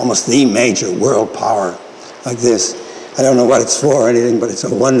 almost the major world power like this. I don't know what it's for or anything, but it's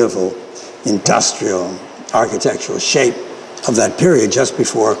a wonderful industrial, architectural shape of that period just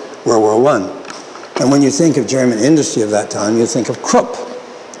before World War I. And when you think of German industry of that time, you think of Krupp,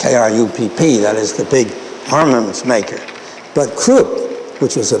 K-R-U-P-P, that is the big armaments maker. But Krupp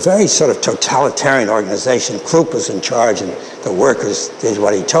which was a very sort of totalitarian organization. Krupp was in charge and the workers did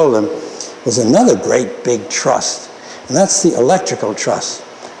what he told them, was another great big trust. And that's the electrical trust,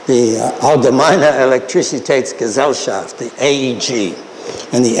 the Allgemeine Elektrizitätsgesellschaft, the AEG.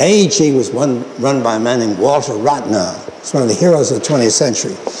 And the AEG was run by a man named Walter Rathenau. He's one of the heroes of the 20th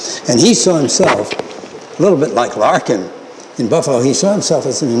century. And he saw himself, a little bit like Larkin in Buffalo, he saw himself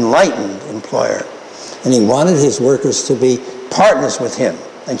as an enlightened employer. And he wanted his workers to be partners with him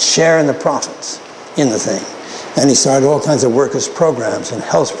and share in the profits in the thing. And he started all kinds of workers' programs and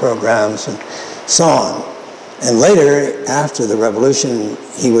health programs and so on. And later, after the revolution,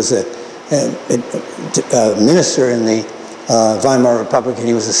 he was a minister in the Weimar Republic, and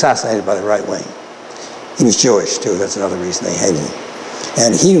he was assassinated by the right wing. He was Jewish, too. That's another reason they hated him.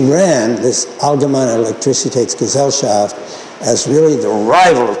 And he ran this Allgemeine Elektrizitätsgesellschaft as really the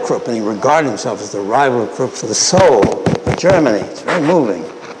rival of Krupp, and he regarded himself as the rival of Krupp for the soul of Germany. It's very moving.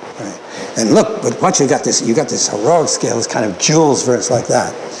 Right. And look, but what you got this heroic scale, this kind of Jules Verne, like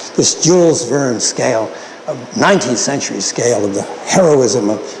that. This Jules Verne scale, a 19th century scale of the heroism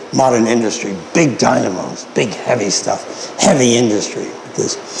of modern industry, big dynamos, big heavy stuff, heavy industry. Like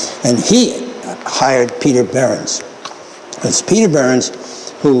this. And he hired Peter Behrens. It's Peter Behrens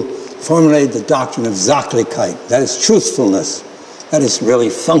who formulated the doctrine of Sachlichkeit, that is truthfulness, that is really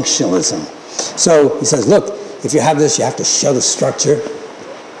functionalism. So he says, look, if you have this, you have to show the structure,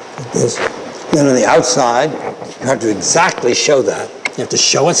 like this. Then on the outside, you have to exactly show that. You have to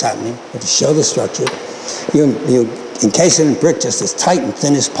show what's happening, you have to show the structure. You encase it in brick just as tight and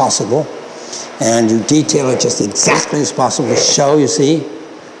thin as possible, and you detail it just exactly as possible to show, you see,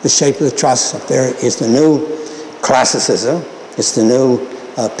 the shape of the truss. Up there is the new classicism, it's the new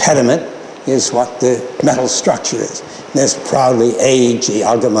pediment is what the metal structure is. And there's proudly AEG,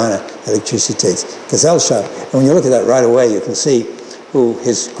 Allgemeine Elektrizitätsgesellschaft. And when you look at that right away, you can see who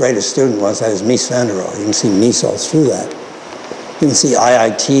his greatest student was. That is Mies van der Rohe. You can see Mies all through that. You can see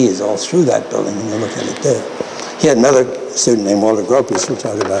IIT is all through that building when you look at it there. He had another student named Walter Gropius we'll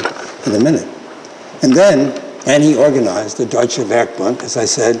talk about in a minute. And he organized the Deutsche Werkbund, as I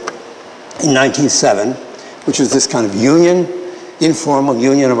said, in 1907, which was this kind of union, informal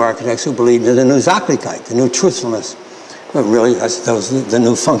union of architects who believed in the new Sachlichkeit, the new truthfulness, but really that was the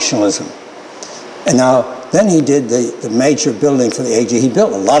new functionalism. And now, then he did the major building for the AEG. He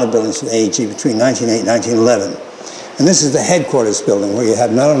built a lot of buildings for the AEG between 1908 and 1911. And this is the headquarters building where you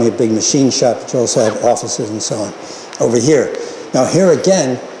have not only a big machine shop, but you also have offices and so on over here. Now here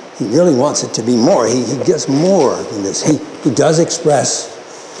again, he really wants it to be more. He gets more than this. He does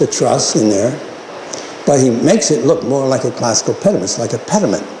express the truss in there, but he makes it look more like a classical pediment. It's like a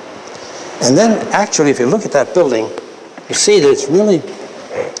pediment. And then actually, if you look at that building, you see that it's really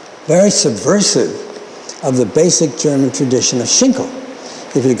very subversive of the basic German tradition of Schinkel.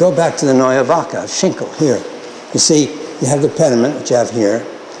 If you go back to the Neue Wache of Schinkel here, you see you have the pediment, which you have here.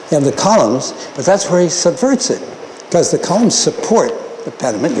 You have the columns, but that's where he subverts it, because the columns support the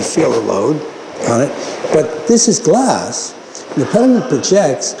pediment. You feel the load on it. But this is glass. The pediment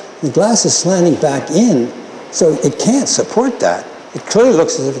projects. The glass is slanting back in, so it can't support that. It clearly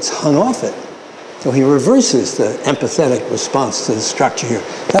looks as if it's hung off it. So he reverses the empathetic response to the structure here.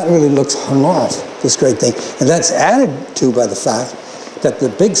 That really looks hung off, this great thing. And that's added to by the fact that the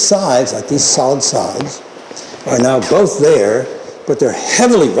big sides, like these solid sides, are now both there, but they're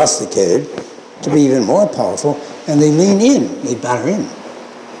heavily rusticated to be even more powerful, and they lean in, they batter in.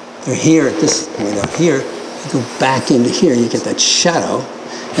 They're here at this point out here. You go back into here, you get that shadow.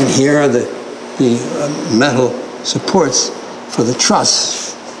 And here are the metal supports for the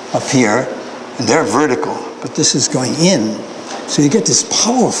truss up here, and they're vertical, but this is going in. So you get this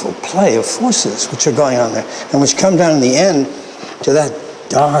powerful play of forces which are going on there, and which come down in the end to that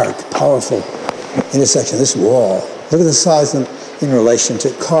dark, powerful intersection, this wall. Look at the size of them in relation to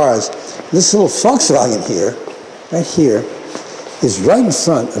cars. This little Volkswagen here, right here, is right in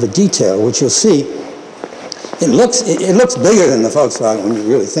front of a detail which you'll see. It looks bigger than the Volkswagen when you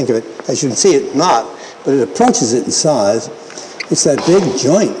really think of it. As you can see, it's not, but it approaches it in size. It's that big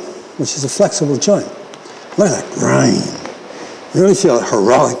joint, which is a flexible joint. Look at that grind. You really feel the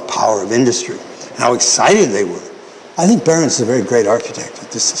heroic power of industry, and how excited they were. I think Behrens is a very great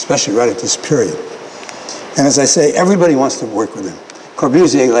architect, especially right at this period. And as I say, everybody wants to work with him.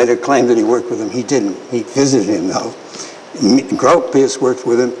 Corbusier later claimed that he worked with him. He didn't. He visited him, though. Gropius worked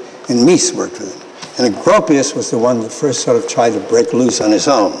with him, and Mies worked with him. And Gropius was the one that first sort of tried to break loose on his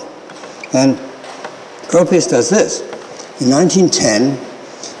own. And Gropius does this. In 1910,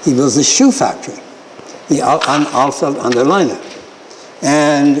 he builds the shoe factory, the Alfeld an der Leine.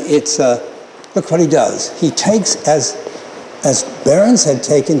 And it's, look what he does. He takes as As Behrens had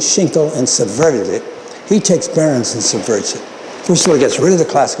taken Schinkel and subverted it, he takes Behrens and subverts it. First of all, he gets rid of the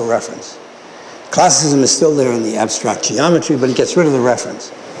classical reference. Classicism is still there in the abstract geometry, but he gets rid of the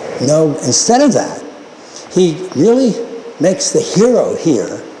reference. No, instead of that, he really makes the hero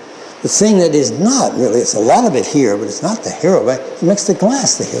here the thing that is not really, it's a lot of it here, but it's not the hero, right? He makes the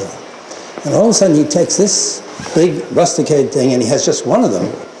glass the hero. And all of a sudden he takes this big rusticated thing and he has just one of them,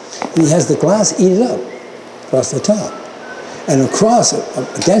 and he has the glass eat it up across the top. And across,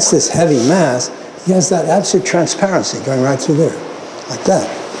 against this heavy mass, he has that absolute transparency going right through there, like that.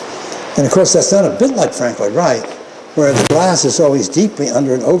 And of course that's not a bit like Frank Lloyd Wright, where the glass is always deeply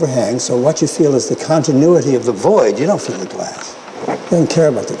under an overhang, so what you feel is the continuity of the void. You don't feel the glass. You don't care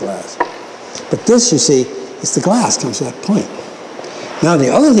about the glass. But this, you see, is the glass comes to that point. Now the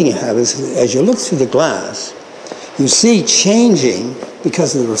other thing you have is, as you look through the glass, you see changing,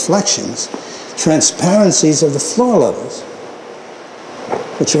 because of the reflections, transparencies of the floor levels,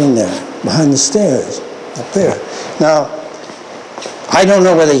 which are in there, behind the stairs, up there. Now, I don't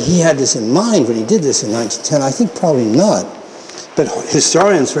know whether he had this in mind when he did this in 1910. I think probably not. But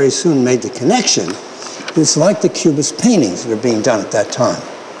historians very soon made the connection. It's like the Cubist paintings that are being done at that time,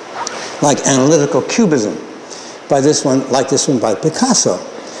 like analytical cubism, by this one, like this one by Picasso,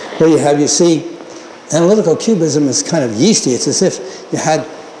 where you see, analytical cubism is kind of yeasty. It's as if you had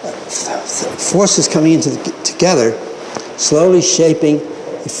forces coming into together, slowly shaping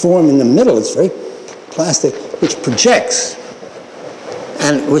a form in the middle. It's very plastic, which projects,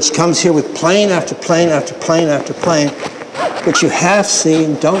 and which comes here with plane after plane after plane after plane, which you half see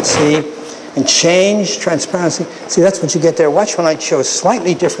and don't see, and change, transparency. See, that's what you get there. Watch when I show a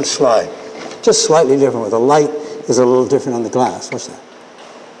slightly different slide. Just slightly different, where the light is a little different on the glass. Watch that.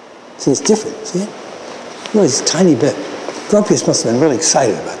 See, it's different, see it? Really, it's a tiny bit. Gropius must have been really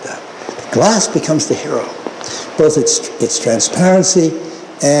excited about that. The glass becomes the hero. Both its transparency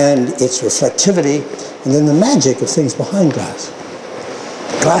and its reflectivity, and then the magic of things behind glass.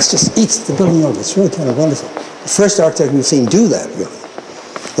 Glass just eats the building over. It's really kind of wonderful. The first architect we've seen do that, really,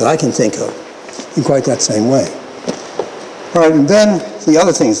 that I can think of, in quite that same way. All right, and then the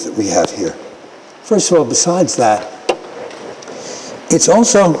other things that we have here. First of all, besides that, it's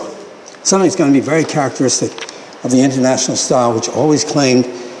also something that's going to be very characteristic of the international style, which always claimed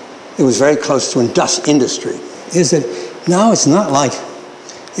it was very close to industry, is that now it's not like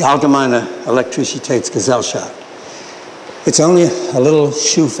the Allgemeine Elektrizitätsgesellschaft. It's only a little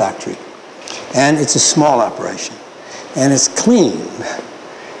shoe factory, and it's a small operation, and it's clean.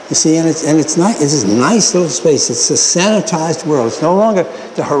 You see, and it's nice. It's this nice little space. It's a sanitized world. It's no longer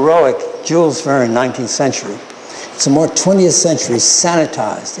the heroic Jules Verne 19th century. It's a more 20th century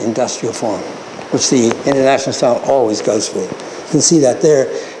sanitized industrial form, which the international style always goes for. You can see that there.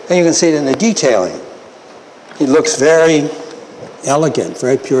 And you can see it in the detailing. It looks very elegant,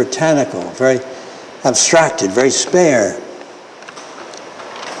 very puritanical, very abstracted, very spare.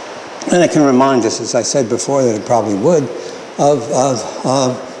 And it can remind us, as I said before, that it probably would, of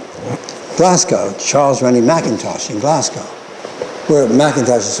Glasgow, Charles Rennie Mackintosh in Glasgow, where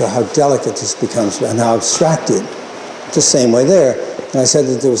Mackintosh saw how delicate this becomes and how abstracted. The same way there. And I said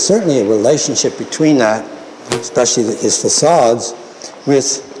that there was certainly a relationship between that, especially his facades,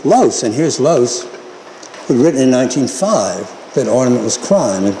 with Loos. And here's Loos, who had written in 1905 that ornament was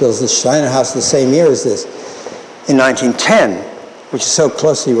crime, and builds the Steiner House the same year as this. In 1910, which is so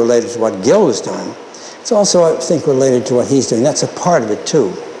closely related to what Gill was doing, it's also, I think, related to what he's doing. That's a part of it,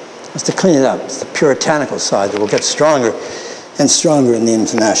 too. It's to clean it up. It's the puritanical side that will get stronger and stronger in the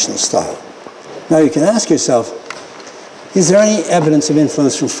international style. Now, you can ask yourself, is there any evidence of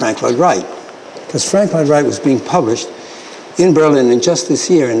influence from Frank Lloyd Wright? Because Frank Lloyd Wright was being published in Berlin in just this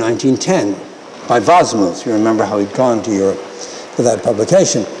year, in 1910, by Wasmuth. You remember how he'd gone to Europe for that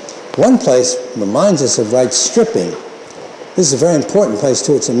publication. One place reminds us of Wright's stripping. This is a very important place,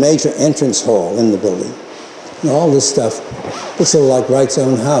 too. It's a major entrance hall in the building. And all this stuff looks a little like Wright's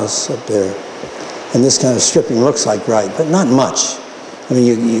own house up there. And this kind of stripping looks like Wright, but not much. I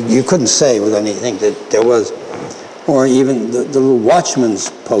mean, you couldn't say with anything that there was. Or even the little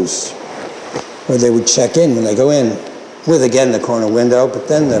watchman's posts, where they would check in when they go in, with, again, the corner window, but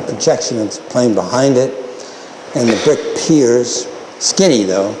then the projection is playing behind it, and the brick piers, skinny,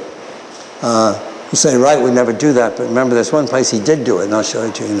 though. You say, Wright would never do that, but remember, there's one place he did do it, and I'll show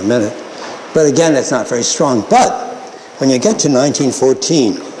it to you in a minute. But again, it's not very strong. But when you get to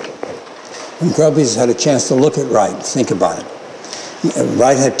 1914, when Gropius had a chance to look at Wright, think about it.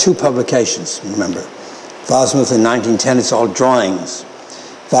 Wright had two publications, remember. Wasmuth in 1910, it's all drawings.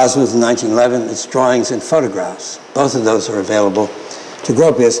 Wasmuth in 1911, it's drawings and photographs. Both of those are available to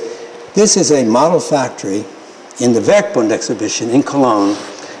Gropius. This is a model factory in the Werkbund exhibition in Cologne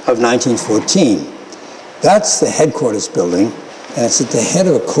of 1914. That's the headquarters building, and it's at the head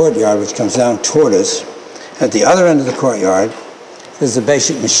of a courtyard which comes down toward us. At the other end of the courtyard, there's the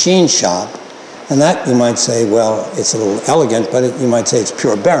basic machine shop, and that you might say, well, it's a little elegant, but you might say it's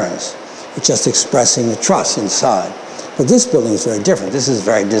pure barons. It's just expressing the truss inside. But this building is very different. This is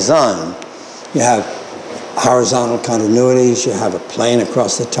very designed. You have horizontal continuities, you have a plane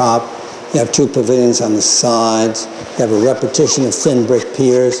across the top, you have two pavilions on the sides, you have a repetition of thin brick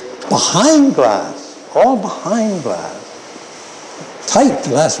piers, behind glass, all behind glass. Tight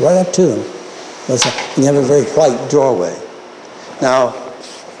glass right up to them. And you have a very white doorway. Now,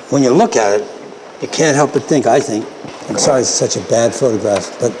 when you look at it, you can't help but think, I think, I'm sorry it's such a bad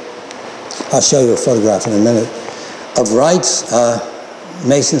photograph, but I'll show you a photograph in a minute, of Wright's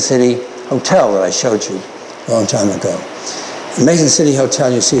Mason City Hotel that I showed you a long time ago. The Mason City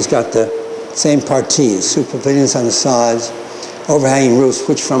Hotel, you see, has got the same parties, two pavilions on the sides, overhanging roofs,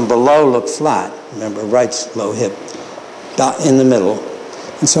 which from below look flat. Remember, Wright's low hip, in the middle,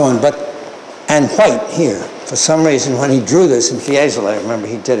 and so on. And white here. For some reason, when he drew this in Fiesole, I remember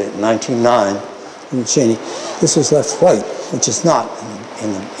he did it in 1909, in Cheney, this was left white, which is not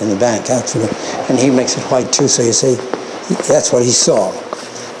in the bank, actually. And he makes it white, too, so you see, that's what he saw,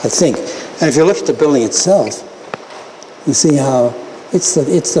 I think. And if you look at the building itself, you see how it's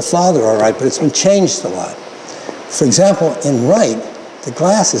the father, all right, but it's been changed a lot. For example, in Wright, the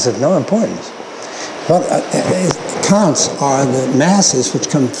glass is of no importance. What counts are the masses which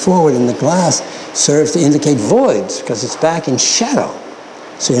come forward in the glass serve to indicate voids because it's back in shadow.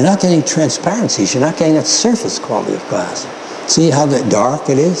 So you're not getting transparencies, you're not getting that surface quality of glass. See how dark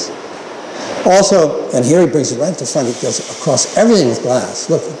it is? Also, and here he brings it right to the front, it goes across everything with glass.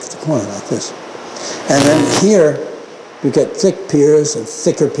 Look at the corner like this. And then here, you get thick piers and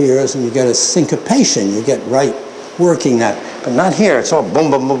thicker piers, and you get a syncopation. You get Wright working that. But not here, it's all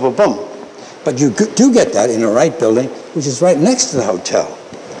boom, boom, boom, boom, boom. But you do get that in a Wright building, which is right next to the hotel.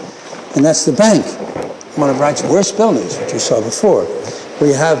 And that's the bank, one of Wright's worst buildings, which you saw before, where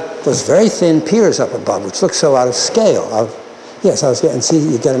you have those very thin piers up above, which look so out of scale. Yes, I was getting, see,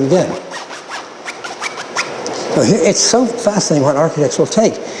 you get them again. So here, it's so fascinating what architects will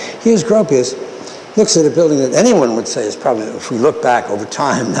take. Here's Gropius, looks at a building that anyone would say is probably, if we look back over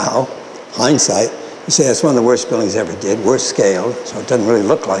time now, hindsight, you say that's one of the worst buildings he ever did, worst scale, so it doesn't really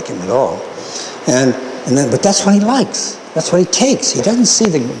look like him at all. But that's what he likes. That's what he takes. He doesn't see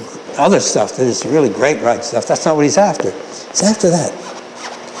the other stuff that is really great Wright stuff. That's not what he's after. He's after that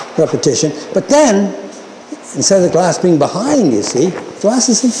repetition. But then, instead of the glass being behind, you see, glass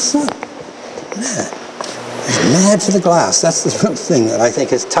is in front. Man, he's mad for the glass. That's the real thing that I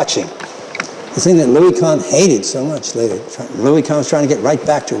think is touching. The thing that Louis Kahn hated so much later. Louis Kahn was trying to get right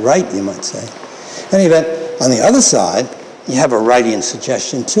back to Wright, you might say. In any event, on the other side, you have a Wrightian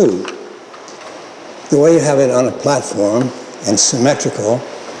suggestion too. The way you have it on a platform and symmetrical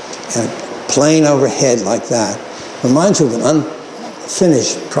and plain overhead like that reminds you of an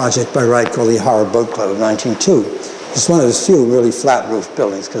unfinished project by Wright called the Howard Boat Club of 1902. It's one of his few really flat roof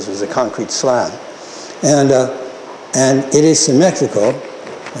buildings because it was a concrete slab. And it is symmetrical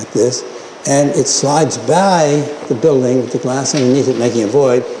like this, and it slides by the building with the glass underneath it making a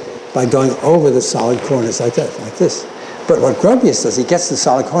void by going over the solid corners like that, like this. But what Gropius does, he gets the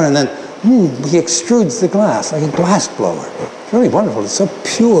solid corner and then he extrudes the glass like a glass blower. It's really wonderful. It's so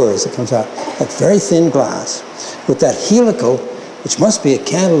pure as it comes out. That very thin glass with that helical, which must be a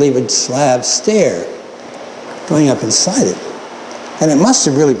cantilevered slab stair going up inside it. And it must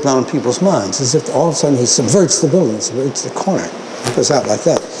have really blown people's minds, as if all of a sudden he subverts the building, subverts the corner. It goes out like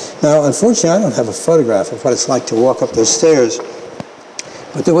that. Now, unfortunately, I don't have a photograph of what it's like to walk up those stairs.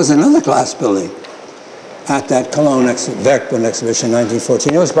 But there was another glass building at that Cologne Werkbund exhibition in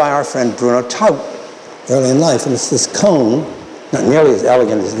 1914. It was by our friend Bruno Taut early in life. And it's this cone, not nearly as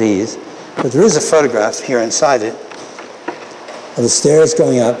elegant as these, but there is a photograph here inside it of the stairs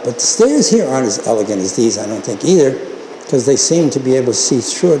going up. But the stairs here aren't as elegant as these, I don't think, either, because they seem to be able to see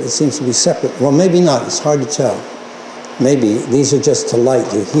through it. It seems to be separate. Well, maybe not. It's hard to tell. Maybe these are just to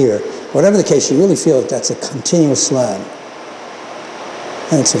light you here. Whatever the case, you really feel that that's a continuous slab.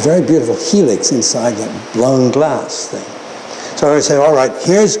 And it's a very beautiful helix inside that blown glass thing. So I would say, all right,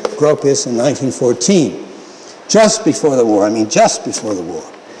 here's Gropius in 1914, just before the war. I mean, just before the war.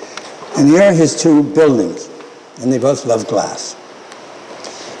 And here are his two buildings, and they both love glass.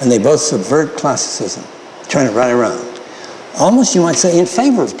 And they both subvert classicism, turn it right around. Almost, you might say, in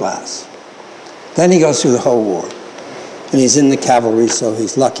favor of glass. Then he goes through the whole war. And he's in the cavalry, so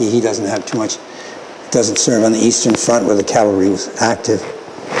he's lucky he doesn't have too much, doesn't serve on the Eastern Front where the cavalry was active.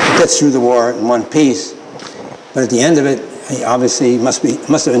 He gets through the war in one piece. But at the end of it, he obviously must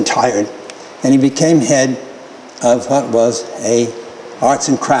have been tired, and he became head of what was a arts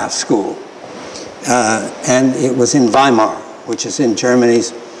and crafts school. And it was in Weimar, which is in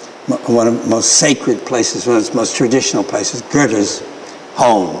Germany's one of the most sacred places, one of its most traditional places, Goethe's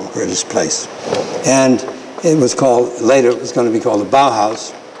home, Goethe's place. And it was called, later it was going to be called the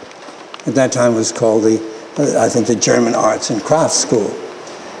Bauhaus. At that time it was called I think the German Arts and Crafts School.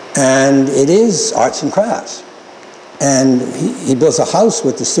 And it is arts and crafts. And he built a house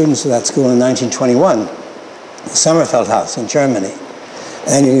with the students of that school in 1921, the Sommerfeld House in Germany.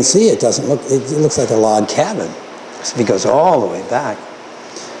 And you can see it looks like a log cabin. So he goes all the way back.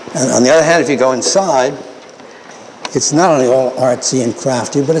 And on the other hand, if you go inside, it's not only all artsy and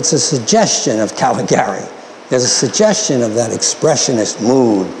crafty, but it's a suggestion of Caligari. There's a suggestion of that expressionist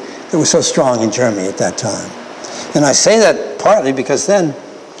mood that was so strong in Germany at that time. And I say that partly because then,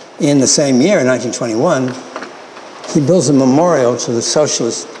 in the same year, in 1921, he builds a memorial to the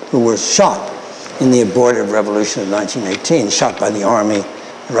socialists who were shot in the abortive revolution of 1918, shot by the army,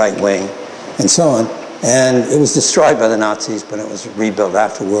 right wing, and so on. And it was destroyed by the Nazis, but it was rebuilt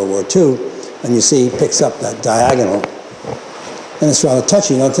after World War II. And you see, he picks up that diagonal. And it's rather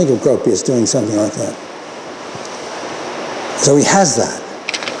touching. You don't think of Gropius doing something like that. So he has that.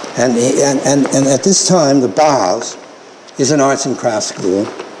 And at this time, the Bauhaus is an arts and crafts school,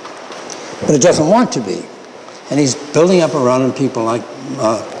 but it doesn't want to be. And he's building up around him people like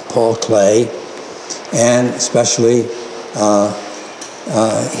Paul Klee, and especially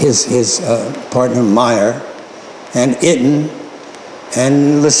his partner Meyer, and Itten,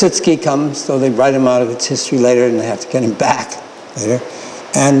 and Lissitzky comes, though they write him out of its history later and they have to get him back later.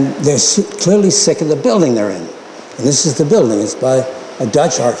 And they're clearly sick of the building they're in. And this is the building. It's by a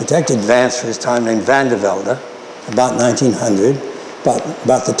Dutch architect, advanced for his time, named Van de Velde, about 1900,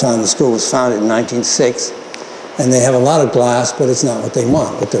 about the time the school was founded in 1906. And they have a lot of glass, but it's not what they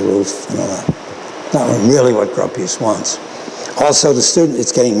want with the roof and all that. Not really what Gropius wants. Also, the student,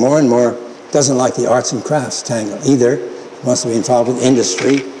 it's getting more and more, doesn't like the arts and crafts tangle either. He wants to be involved with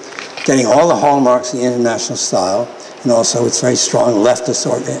industry, getting all the hallmarks of the international style, and also its very strong leftist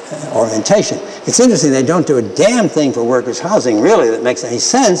orientation. It's interesting, they don't do a damn thing for workers' housing, really, that makes any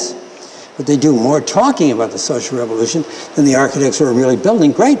sense, but they do more talking about the social revolution than the architects who are really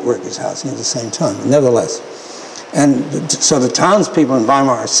building great workers' housing at the same time, nevertheless. And so the townspeople in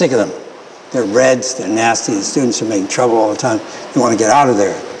Weimar are sick of them. They're Reds, they're nasty, the students are making trouble all the time. They want to get out of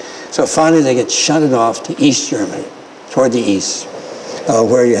there. So finally they get shunted off to East Germany, toward the east,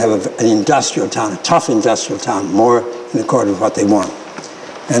 where you have an industrial town, a tough industrial town, more in accord with what they want.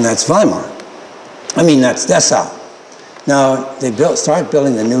 And that's Weimar. I mean, that's Dessau. Now, they start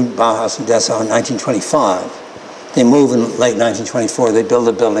building the new Bauhaus in Dessau in 1925. They move in late 1924. They build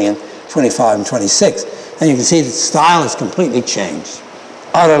the building in 25 and 26. And you can see the style has completely changed,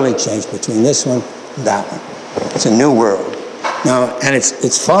 utterly changed between this one and that one. It's a new world. Now, and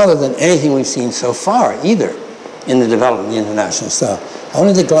it's farther than anything we've seen so far, either, in the development of the international style.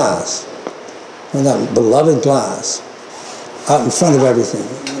 Only the glass, and that beloved glass, out in front of everything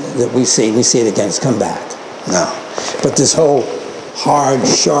that we see it again, it's come back now. But this whole hard,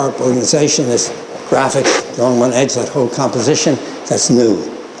 sharp organization, this graphics along one edge, that whole composition, that's new.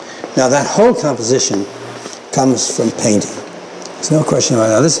 Now, that whole composition comes from painting. There's no question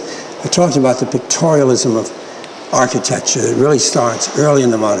about that. I talked about the pictorialism of architecture that really starts early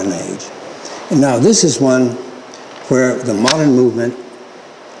in the modern age. And now this is one where the modern movement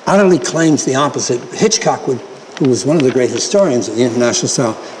utterly claims the opposite. Hitchcock, who was one of the great historians of the international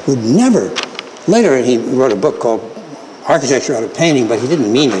style, would never, later he wrote a book called Architecture Out of Painting, but he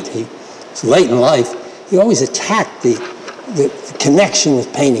didn't mean it. He was late in life. He always attacked the connection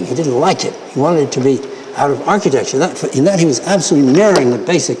with painting. He didn't like it. He wanted it to be out of architecture. In that he was absolutely mirroring the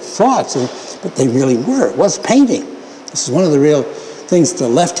basic thoughts, but they really were. It was painting. This is one of the real things. The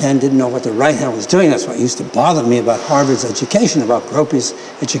left hand didn't know what the right hand was doing. That's what used to bother me about Harvard's education, about Gropius'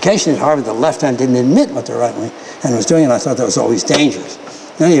 education at Harvard. The left hand didn't admit what the right hand was doing, and I thought that was always dangerous.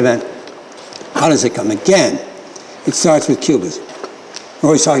 In any event, how does it come again? It starts with Cubism. We're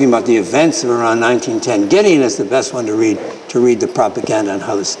always talking about the events of around 1910. Gideon is the best one to read the propaganda on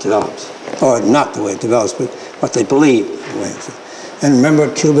how this develops. Or not the way it develops, but what they believe. And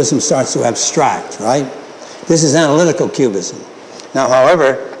remember, Cubism starts to abstract, right? This is analytical Cubism. Now,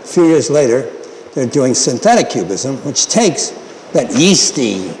 however, a few years later, they're doing synthetic Cubism, which takes that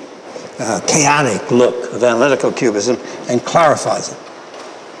yeasty, chaotic look of analytical Cubism and clarifies it.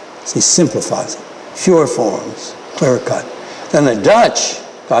 So he simplifies it. Fewer forms, clearer cut. Then the Dutch,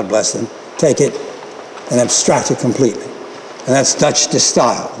 God bless them, take it and abstract it completely. And that's Dutch de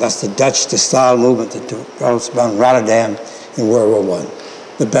Stijl. That's the Dutch de Stijl movement that develops around Rotterdam in World War I.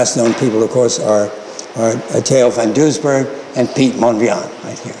 The best known people, of course, are Theo van Doesburg and Piet Mondrian,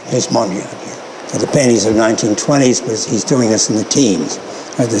 right here. Here's Mondrian here. So the paintings are 1920s, but he's doing this in the teens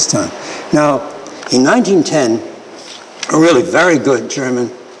at this time. Now, in 1910, a really very good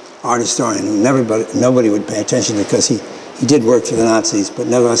German art historian who nobody would pay attention to because he did work for the Nazis, but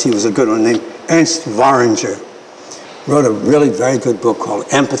nevertheless he was a good one, named Ernst Warringer, wrote a really very good book called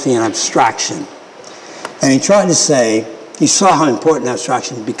Empathy and Abstraction. And he tried to say, he saw how important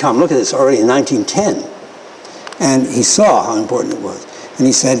abstraction had become. Look at this, already in 1910. And he saw how important it was. And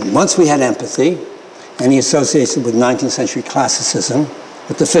he said, once we had empathy, and he associates it with 19th century classicism,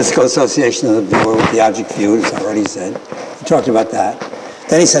 with the physical association of the viewer with the object viewed, as I already said. He talked about that.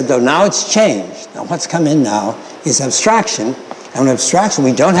 Then he said, though, now it's changed. Now what's come in now is abstraction. And with abstraction,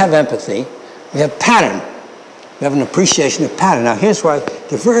 we don't have empathy. We have pattern. We have an appreciation of pattern. Now here's where I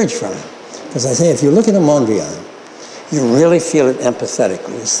diverge from it. Because I say, if you look at a Mondrian, you really feel it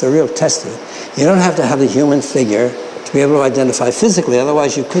empathetically. It's the real test of it. You don't have to have the human figure to be able to identify physically.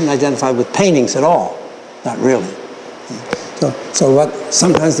 Otherwise, you couldn't identify with paintings at all. Not really. So what?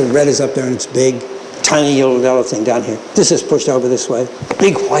 Sometimes the red is up there and it's big, tiny yellow thing down here. This is pushed over this way.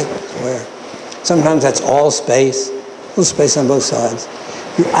 Big white square. Sometimes that's all space. Little space on both sides.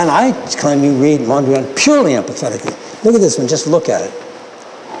 And I claim you read Mondrian purely empathetically. Look at this one. Just look at it.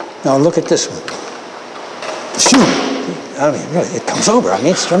 Now look at this one. Phew. I mean, really, it comes over. I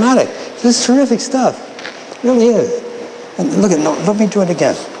mean, it's dramatic. This is terrific stuff. It really is. And look at, no, let me do it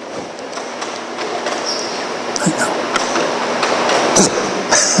again.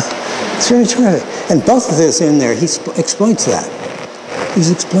 It's really terrific. And both of this in there, he exploits that.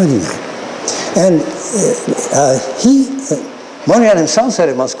 He's exploiting that. And Mondrian himself said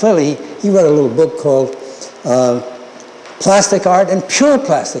it most clearly. He wrote a little book called Plastic Art and Pure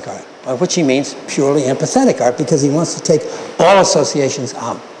Plastic Art, by which he means purely empathetic art, because he wants to take all associations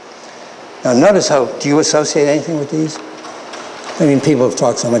out. Now notice how, do you associate anything with these? I mean, people have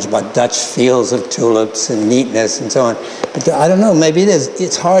talked so much about Dutch fields of tulips and neatness and so on, but I don't know, maybe it is.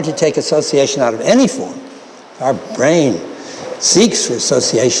 It's hard to take association out of any form. Our brain seeks for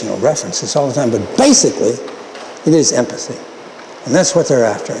associational references all the time, but basically, it is empathy. And that's what they're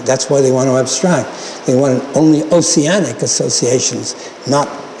after. That's why they want to abstract. They want only oceanic associations, not,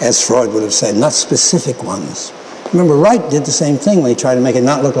 as Freud would have said, not specific ones. Remember, Wright did the same thing when he tried to make it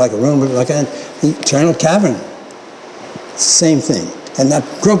not look like a room, but like an eternal cavern. It's the same thing. And that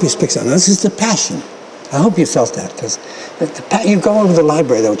Gropius picks up. Now, this is the passion. I hope you felt that, because you go over to the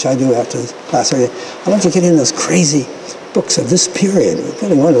library, though, which I do after this class. I love to get in those crazy books of this period.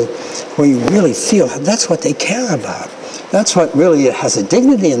 Really wonder where you really feel that's what they care about. That's what really has a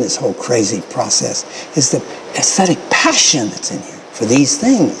dignity in this whole crazy process, is the aesthetic passion that's in here for these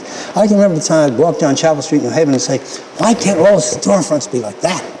things. I can remember the time I'd walk down Chapel Street, New Haven, and say, why can't all storefronts be like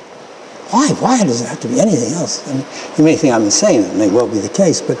that? Why? Why does it have to be anything else? I mean, you may think I'm insane. It may well be the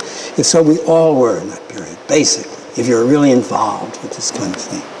case, but if so, we all were in that period, basically, if you're really involved with this kind of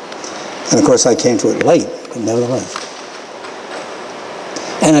thing. And of course, I came to it late, but nevertheless.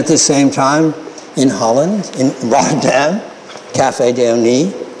 And at the same time, in Holland, in Rotterdam, Café des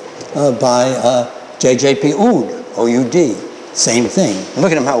Unis, by J.J.P. Oud, O-U-D, same thing.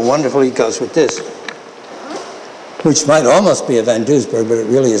 Look at him, how wonderfully he goes with this, which might almost be a Van Doesburg, but it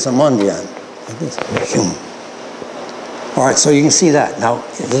really is a Mondrian. Like this. All right, so you can see that. Now,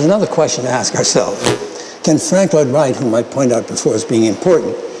 there's another question to ask ourselves. Can Frank Lloyd Wright, whom I pointed out before as being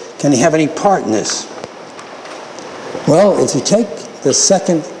important, can he have any part in this? Well, if you take the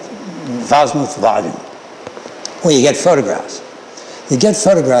second Wasmuth volume, where you get photographs. You get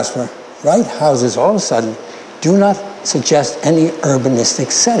photographs where Wright houses all of a sudden do not suggest any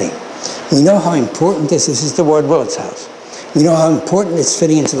urbanistic setting. We know how important this is. This is the Ward Willets house. We know how important it's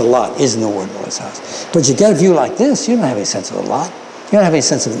fitting into the lot is in the Ward Willets house. But you get a view like this, you don't have any sense of the lot. You don't have any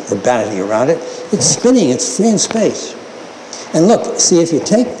sense of urbanity around it. It's spinning, it's free in space. And look, see, if you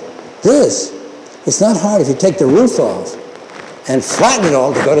take this, it's not hard if you take the roof off and flatten it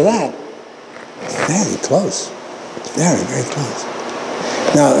all to go to that. It's very close. It's very, very close.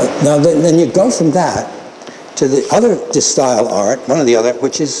 Now then you go from that to the other style art, one of the other,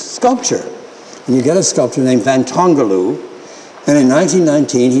 which is sculpture. And you get a sculptor named Van Tongelu, and in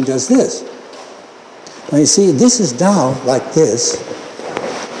 1919 he does this. Now you see, this is now like this,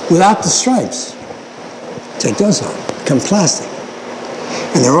 without the stripes. Take those off, become plastic.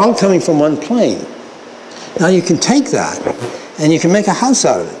 And they're all coming from one plane. Now you can take that, and you can make a house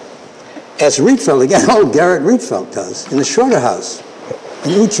out of it. As Rietveld, again, old Gerrit Rietveld does, in the Schroeder house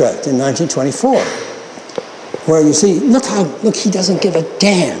in Utrecht in 1924. where you see, look, he doesn't give a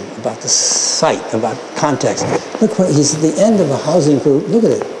damn about the site, about context. Look where he's at the end of a housing group. Look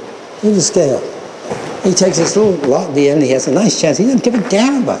at it. Look at the scale. He takes this little lot at the end. He has a nice chance. He doesn't give a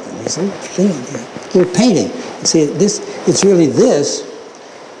damn about them. He's a little painting. You see, it's really this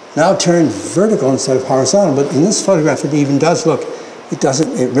now turned vertical instead of horizontal. But in this photograph, it even does look.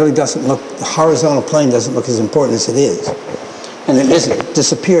 It really doesn't look. The horizontal plane doesn't look as important as it is, and it isn't. It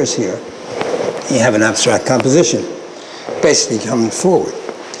disappears here. You have an abstract composition, basically coming forward.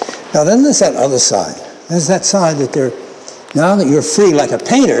 Now then there's that other side. There's that side that now that you're free like a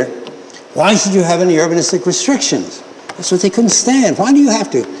painter, why should you have any urbanistic restrictions? That's what they couldn't stand. Why do you have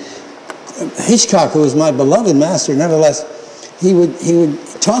to? Hitchcock, who was my beloved master, nevertheless, he would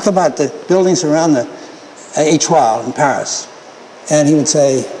talk about the buildings around the Étoile in Paris. And he would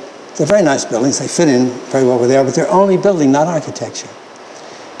say, they're very nice buildings, they fit in very well where they are, but they're only building, not architecture.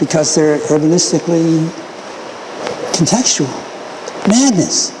 Because they're urbanistically contextual.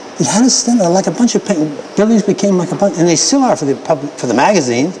 Madness. It had a standard, like a bunch of buildings became like a bunch, and they still are for the public, for the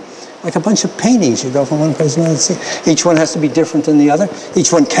magazines, like a bunch of paintings. You go from one place to another. Each one has to be different than the other.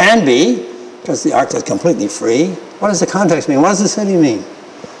 Each one can be, because the art is completely free. What does the context mean? What does the city mean?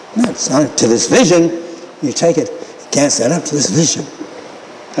 No, it's not to this vision. You take it, it can't stand up to this vision.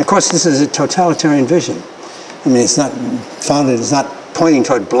 And of course, this is a totalitarian vision. I mean, it's not founded, it's not pointing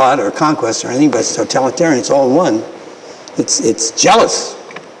toward blood or conquest or anything, but it's totalitarian, it's all one. It's jealous.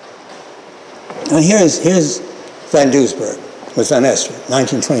 And here's Van Doesburg with Van Esther,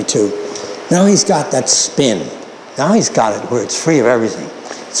 1922. Now he's got that spin. Now he's got it where it's free of everything.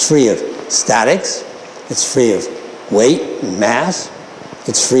 It's free of statics, it's free of weight and mass,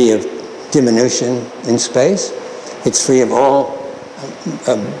 it's free of diminution in space, it's free of all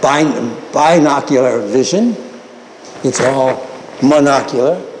binocular vision, it's all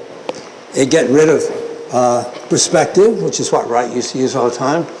monocular. They get rid of perspective, which is what Wright used to use all the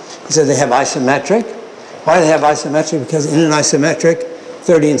time. He said they have isometric. Why do they have isometric? Because in an isometric,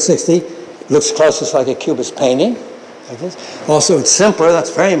 30 and 60, it looks closest like a cubist painting, like this. Also, it's simpler.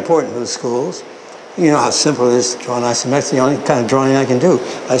 That's very important for the schools. You know how simple it is to draw an isometric. It's the only kind of drawing I can do.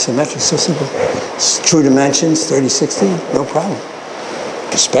 Isometric is so simple. It's true dimensions, 30, 60, no problem.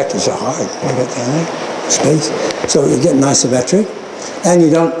 Perspectives are hard. You got down there, space. So you get an isometric, and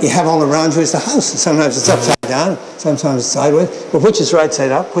you have all around you is the house. Sometimes it's upside down, sometimes it's sideways. But which is right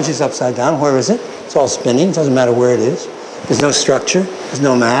side up, which is upside down? Where is it? It's all spinning. It doesn't matter where it is. There's no structure. There's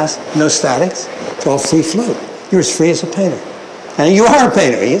no mass. No statics. It's all free float. You're as free as a painter, and you are a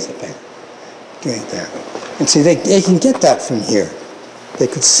painter. He is a painter. Right there. And see, they can get that from here. They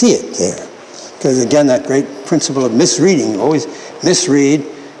could see it there. Because again, that great principle of misreading, you always misread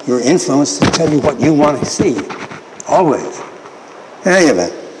your influence to tell you what you want to see. Always. In any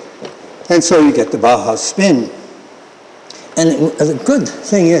event. And so you get the Bauhaus spin. And the good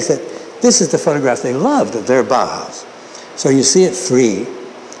thing is that this is the photograph they loved of their Bauhaus. So you see it free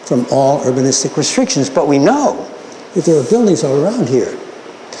from all urbanistic restrictions. But we know that there are buildings all around here.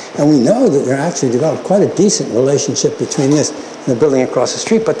 And we know that there actually developed quite a decent relationship between this and the building across the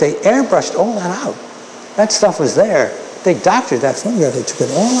street, but they airbrushed all that out. That stuff was there. They doctored that photograph. They took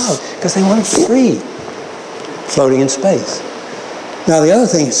it all out because they wanted free, floating in space. Now the other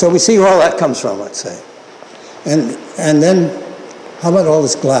thing, so we see where all that comes from, let's say. And then, how about all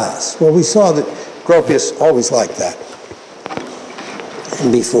this glass? Well, we saw that Gropius always liked that,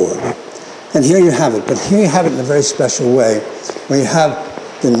 and before. And here you have it, but here you have it in a very special way, where you have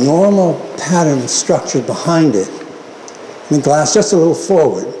the normal pattern and structure behind it, and the glass just a little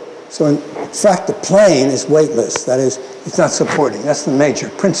forward. So in fact, the plane is weightless. That is, it's not supporting. That's the major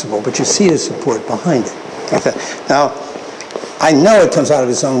principle, but you see the support behind it. Okay. Now, I know it comes out of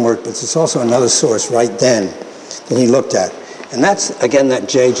his own work, but it's also another source right then that he looked at. And that's, again, that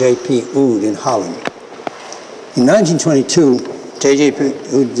J.J.P. Oud in Holland. In 1922, J.J.P.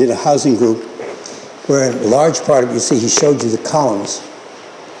 Oud did a housing group where a large part of it, you see, he showed you the columns,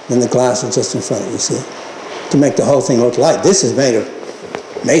 and the glass is just in front of you, see, to make the whole thing look light. This is made of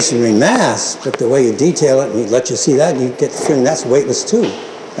masonry mass, but the way you detail it, and he let you see that, and you get the feeling that's weightless too.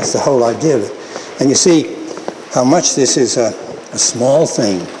 That's the whole idea of it. And you see how much this is a small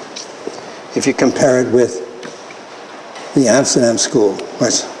thing if you compare it with the Amsterdam school, where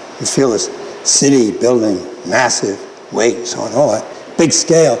you feel this city building, massive weight, so on, all that, big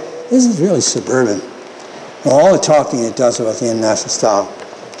scale. This is really suburban. All the talking it does about the international style,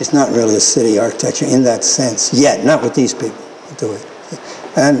 it's not really a city architecture in that sense yet, not with these people who do it.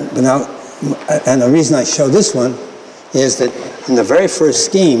 And the reason I show this one is that in the very first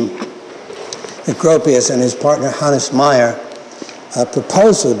scheme that Gropius and his partner Hannes Meyer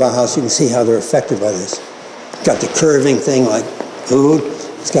proposed for the Bauhaus, you can see how they're affected by this. got the curving thing like food.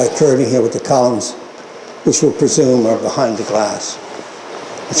 It's got curving here with the columns, which we'll presume are behind the glass,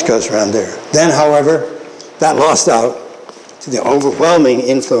 which goes around there. Then, however, that lost out to the overwhelming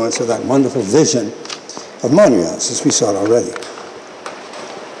influence of that wonderful vision of Mondrian's, as we saw it already.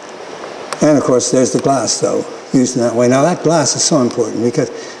 And of course, there's the glass, though, used in that way. Now, that glass is so important because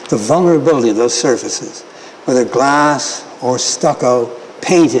the vulnerability of those surfaces, whether glass or stucco,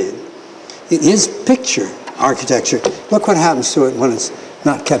 painted, it is picture architecture. Look what happens to it when it's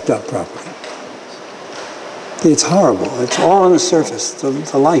not kept up properly. It's horrible. It's all on the surface.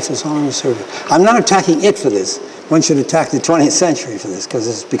 The life is all on the surface. I'm not attacking it for this. One should attack the 20th century for this because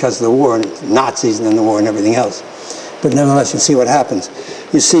it's because of the war and Nazis and then the war and everything else. But nevertheless, you see what happens.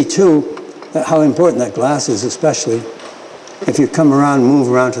 You see, too, how important that glass is, especially if you come around, move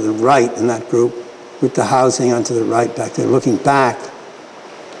around to the right in that group with the housing onto the right back there. Looking back,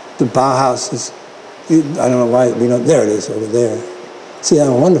 the Bauhaus is, I don't know why, we don't, there it is over there. See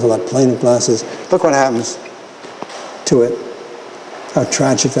how wonderful that plane of glass is. Look what happens to it, how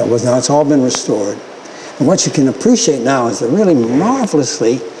tragic that was. Now it's all been restored. And what you can appreciate now is the really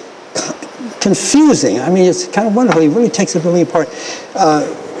marvelously confusing, I mean, it's kind of wonderful. He really takes the building apart.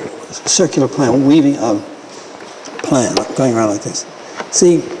 Circular plan, weaving plan, going around like this.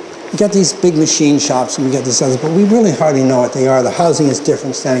 See, we got these big machine shops and we get this other, but we really hardly know what they are. The housing is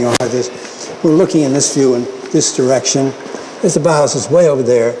different standing on like this. We're looking in this view in this direction. There's the Bauhaus is way over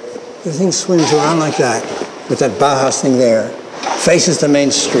there. The thing swims around like that with that Bauhaus thing there. Faces the main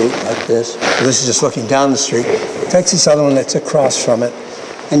street like this. This is just looking down the street. Takes this other one that's across from it,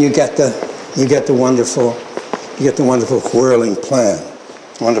 and you get the wonderful whirling plan.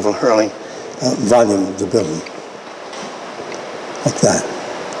 Wonderful hurling volume of the building, like that.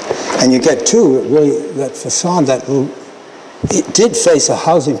 And you get, too, really, that facade, it did face a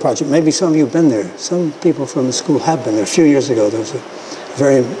housing project. Maybe some of you have been there. Some people from the school have been there. A few years ago, there was a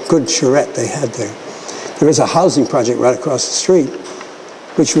very good charrette they had there. There is a housing project right across the street,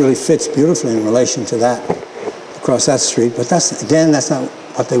 which really fits beautifully in relation to that, across that street. But that's not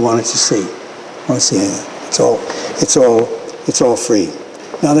what they wanted to see. I want to see anything. It's all free.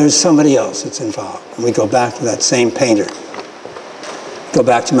 Now there's somebody else that's involved. And we go back to that same painter. Go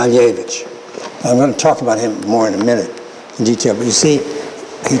back to Malevich. I'm going to talk about him more in a minute in detail. But you see,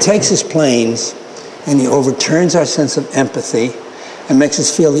 he takes his planes and he overturns our sense of empathy and makes us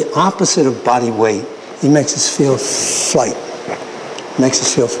feel the opposite of body weight. He makes us feel flight. Makes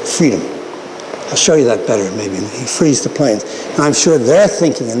us feel freedom. I'll show you that better maybe. He frees the planes. And I'm sure they're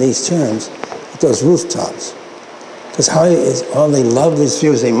thinking in these terms with those rooftops. Because how they love these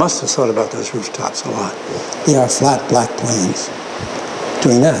views, they must have thought about those rooftops a lot. They are flat black plains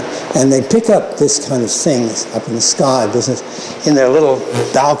doing that. And they pick up this kind of thing, this up in the sky business, in their little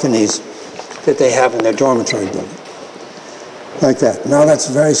balconies that they have in their dormitory building. Like that. Now that's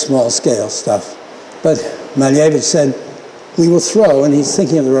very small scale stuff. But Malevich said, we will throw, and he's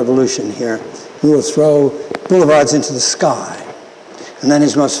thinking of the revolution here, we will throw boulevards into the sky. And then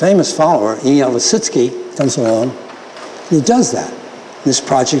his most famous follower, E.L. Lissitzky, comes along. He does that. This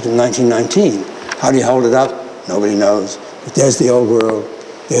project in 1919. How do you hold it up? Nobody knows. But there's the old world.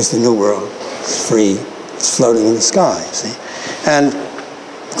 There's the new world. It's free. It's floating in the sky, see? And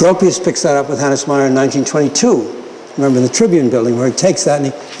Gropius picks that up with Hannes Meyer in 1922. Remember in the Tribune building where he takes that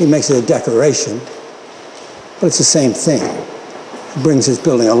and he makes it a decoration. But it's the same thing. He brings his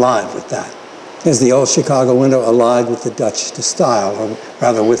building alive with that. There's the old Chicago window allied with the Dutch style, or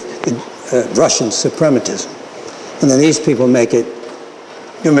rather with the Russian suprematism. And then these people make it,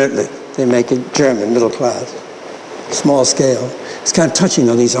 they make it German, middle class, small scale. It's kind of touching,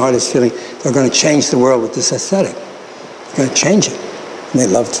 though, these artists feeling they're going to change the world with this aesthetic. They're going to change it. And they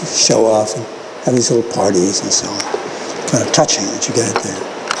love to show off and have these little parties and so on. Kind of touching that you get it there.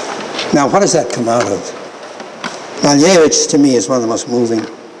 Now, what does that come out of? Malevich, to me, is one of the most moving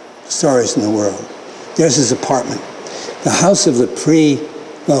stories in the world. There's his apartment. The house of the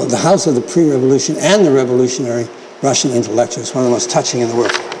pre-revolution and the revolutionary Russian intellectuals, one of the most touching in the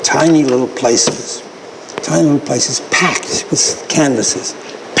world. Tiny little places packed with canvases,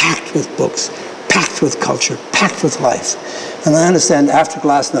 packed with books, packed with culture, packed with life. And I understand after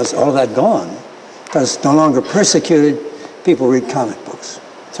Glasnost, all of that gone, because no longer persecuted, people read comic books.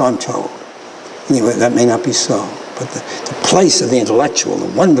 So I'm told. Anyway, that may not be so. But the place of the intellectual,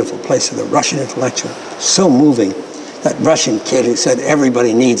 the wonderful place of the Russian intellectual, so moving. That Russian kid who said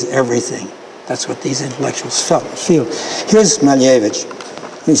everybody needs everything. That's what these intellectuals feel. Here's Malevich.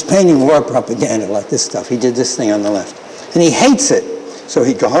 He's painting war propaganda like this stuff. He did this thing on the left. And he hates it. So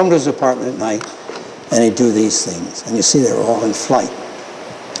he'd go home to his apartment at night and he'd do these things. And you see they're all in flight.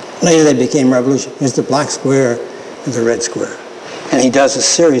 Later they became revolution. Here's the black square and the red square. And he does a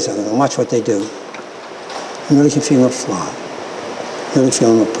series of them, and watch what they do. You really can feel them fly. You really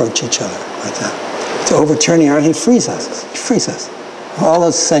feel them approach each other like that. To overturn the art, he frees us. He frees us. All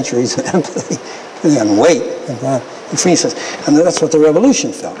those centuries of empathy and weight, and he frees us. And that's what the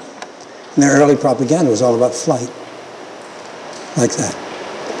revolution felt. And their early propaganda was all about flight, like that.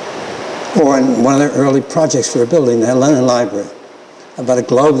 Or in one of their early projects for a building, the Lenin Library, about a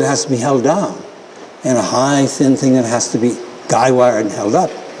globe that has to be held down, and a high, thin thing that has to be guy-wired and held up.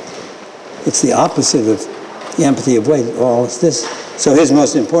 It's the opposite of the empathy of weight. All is this. So his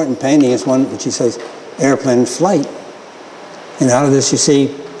most important painting is one which he says, airplane flight. And out of this you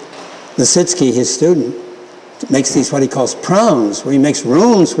see Lisitsky, his student, makes these what he calls prawns, where he makes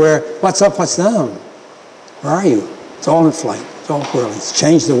rooms where what's up, what's down. Where are you? It's all in flight. It's all whirling. It's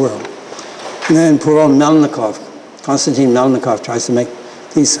changed the world. And then poor old Melnikov, Konstantin Melnikov, tries to make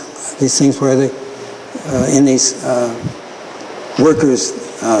these things where they, in these workers,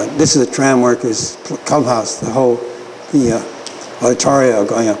 this is the tram workers clubhouse, the auditorio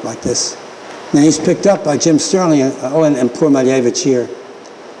going up like this. And then he's picked up by Jim Sterling, and poor Malevich here,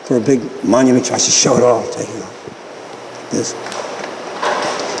 for a big monument, tries to show it all, taking it off. This.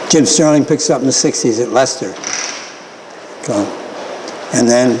 Jim Sterling picks up in the 60s at Leicester. And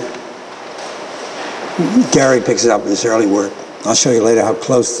then Gary picks it up in his early work. I'll show you later how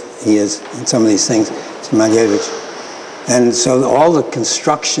close he is in some of these things to Malevich. And so all the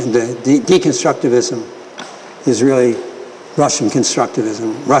construction, the deconstructivism is really Russian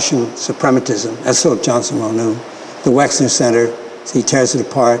constructivism, Russian suprematism, as Philip Johnson well knew. The Wexner Center, so he tears it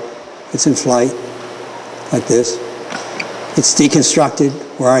apart. It's in flight, like this. It's deconstructed.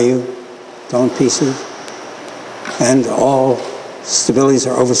 Where are you? It's all in pieces. And all stabilities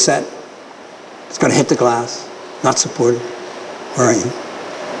are overset. It's going to hit the glass, not supported. Where are you?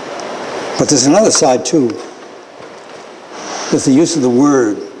 But there's another side, too. There's the use of the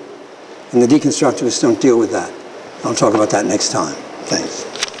word, and the deconstructivists don't deal with that. I'll talk about that next time. Thanks.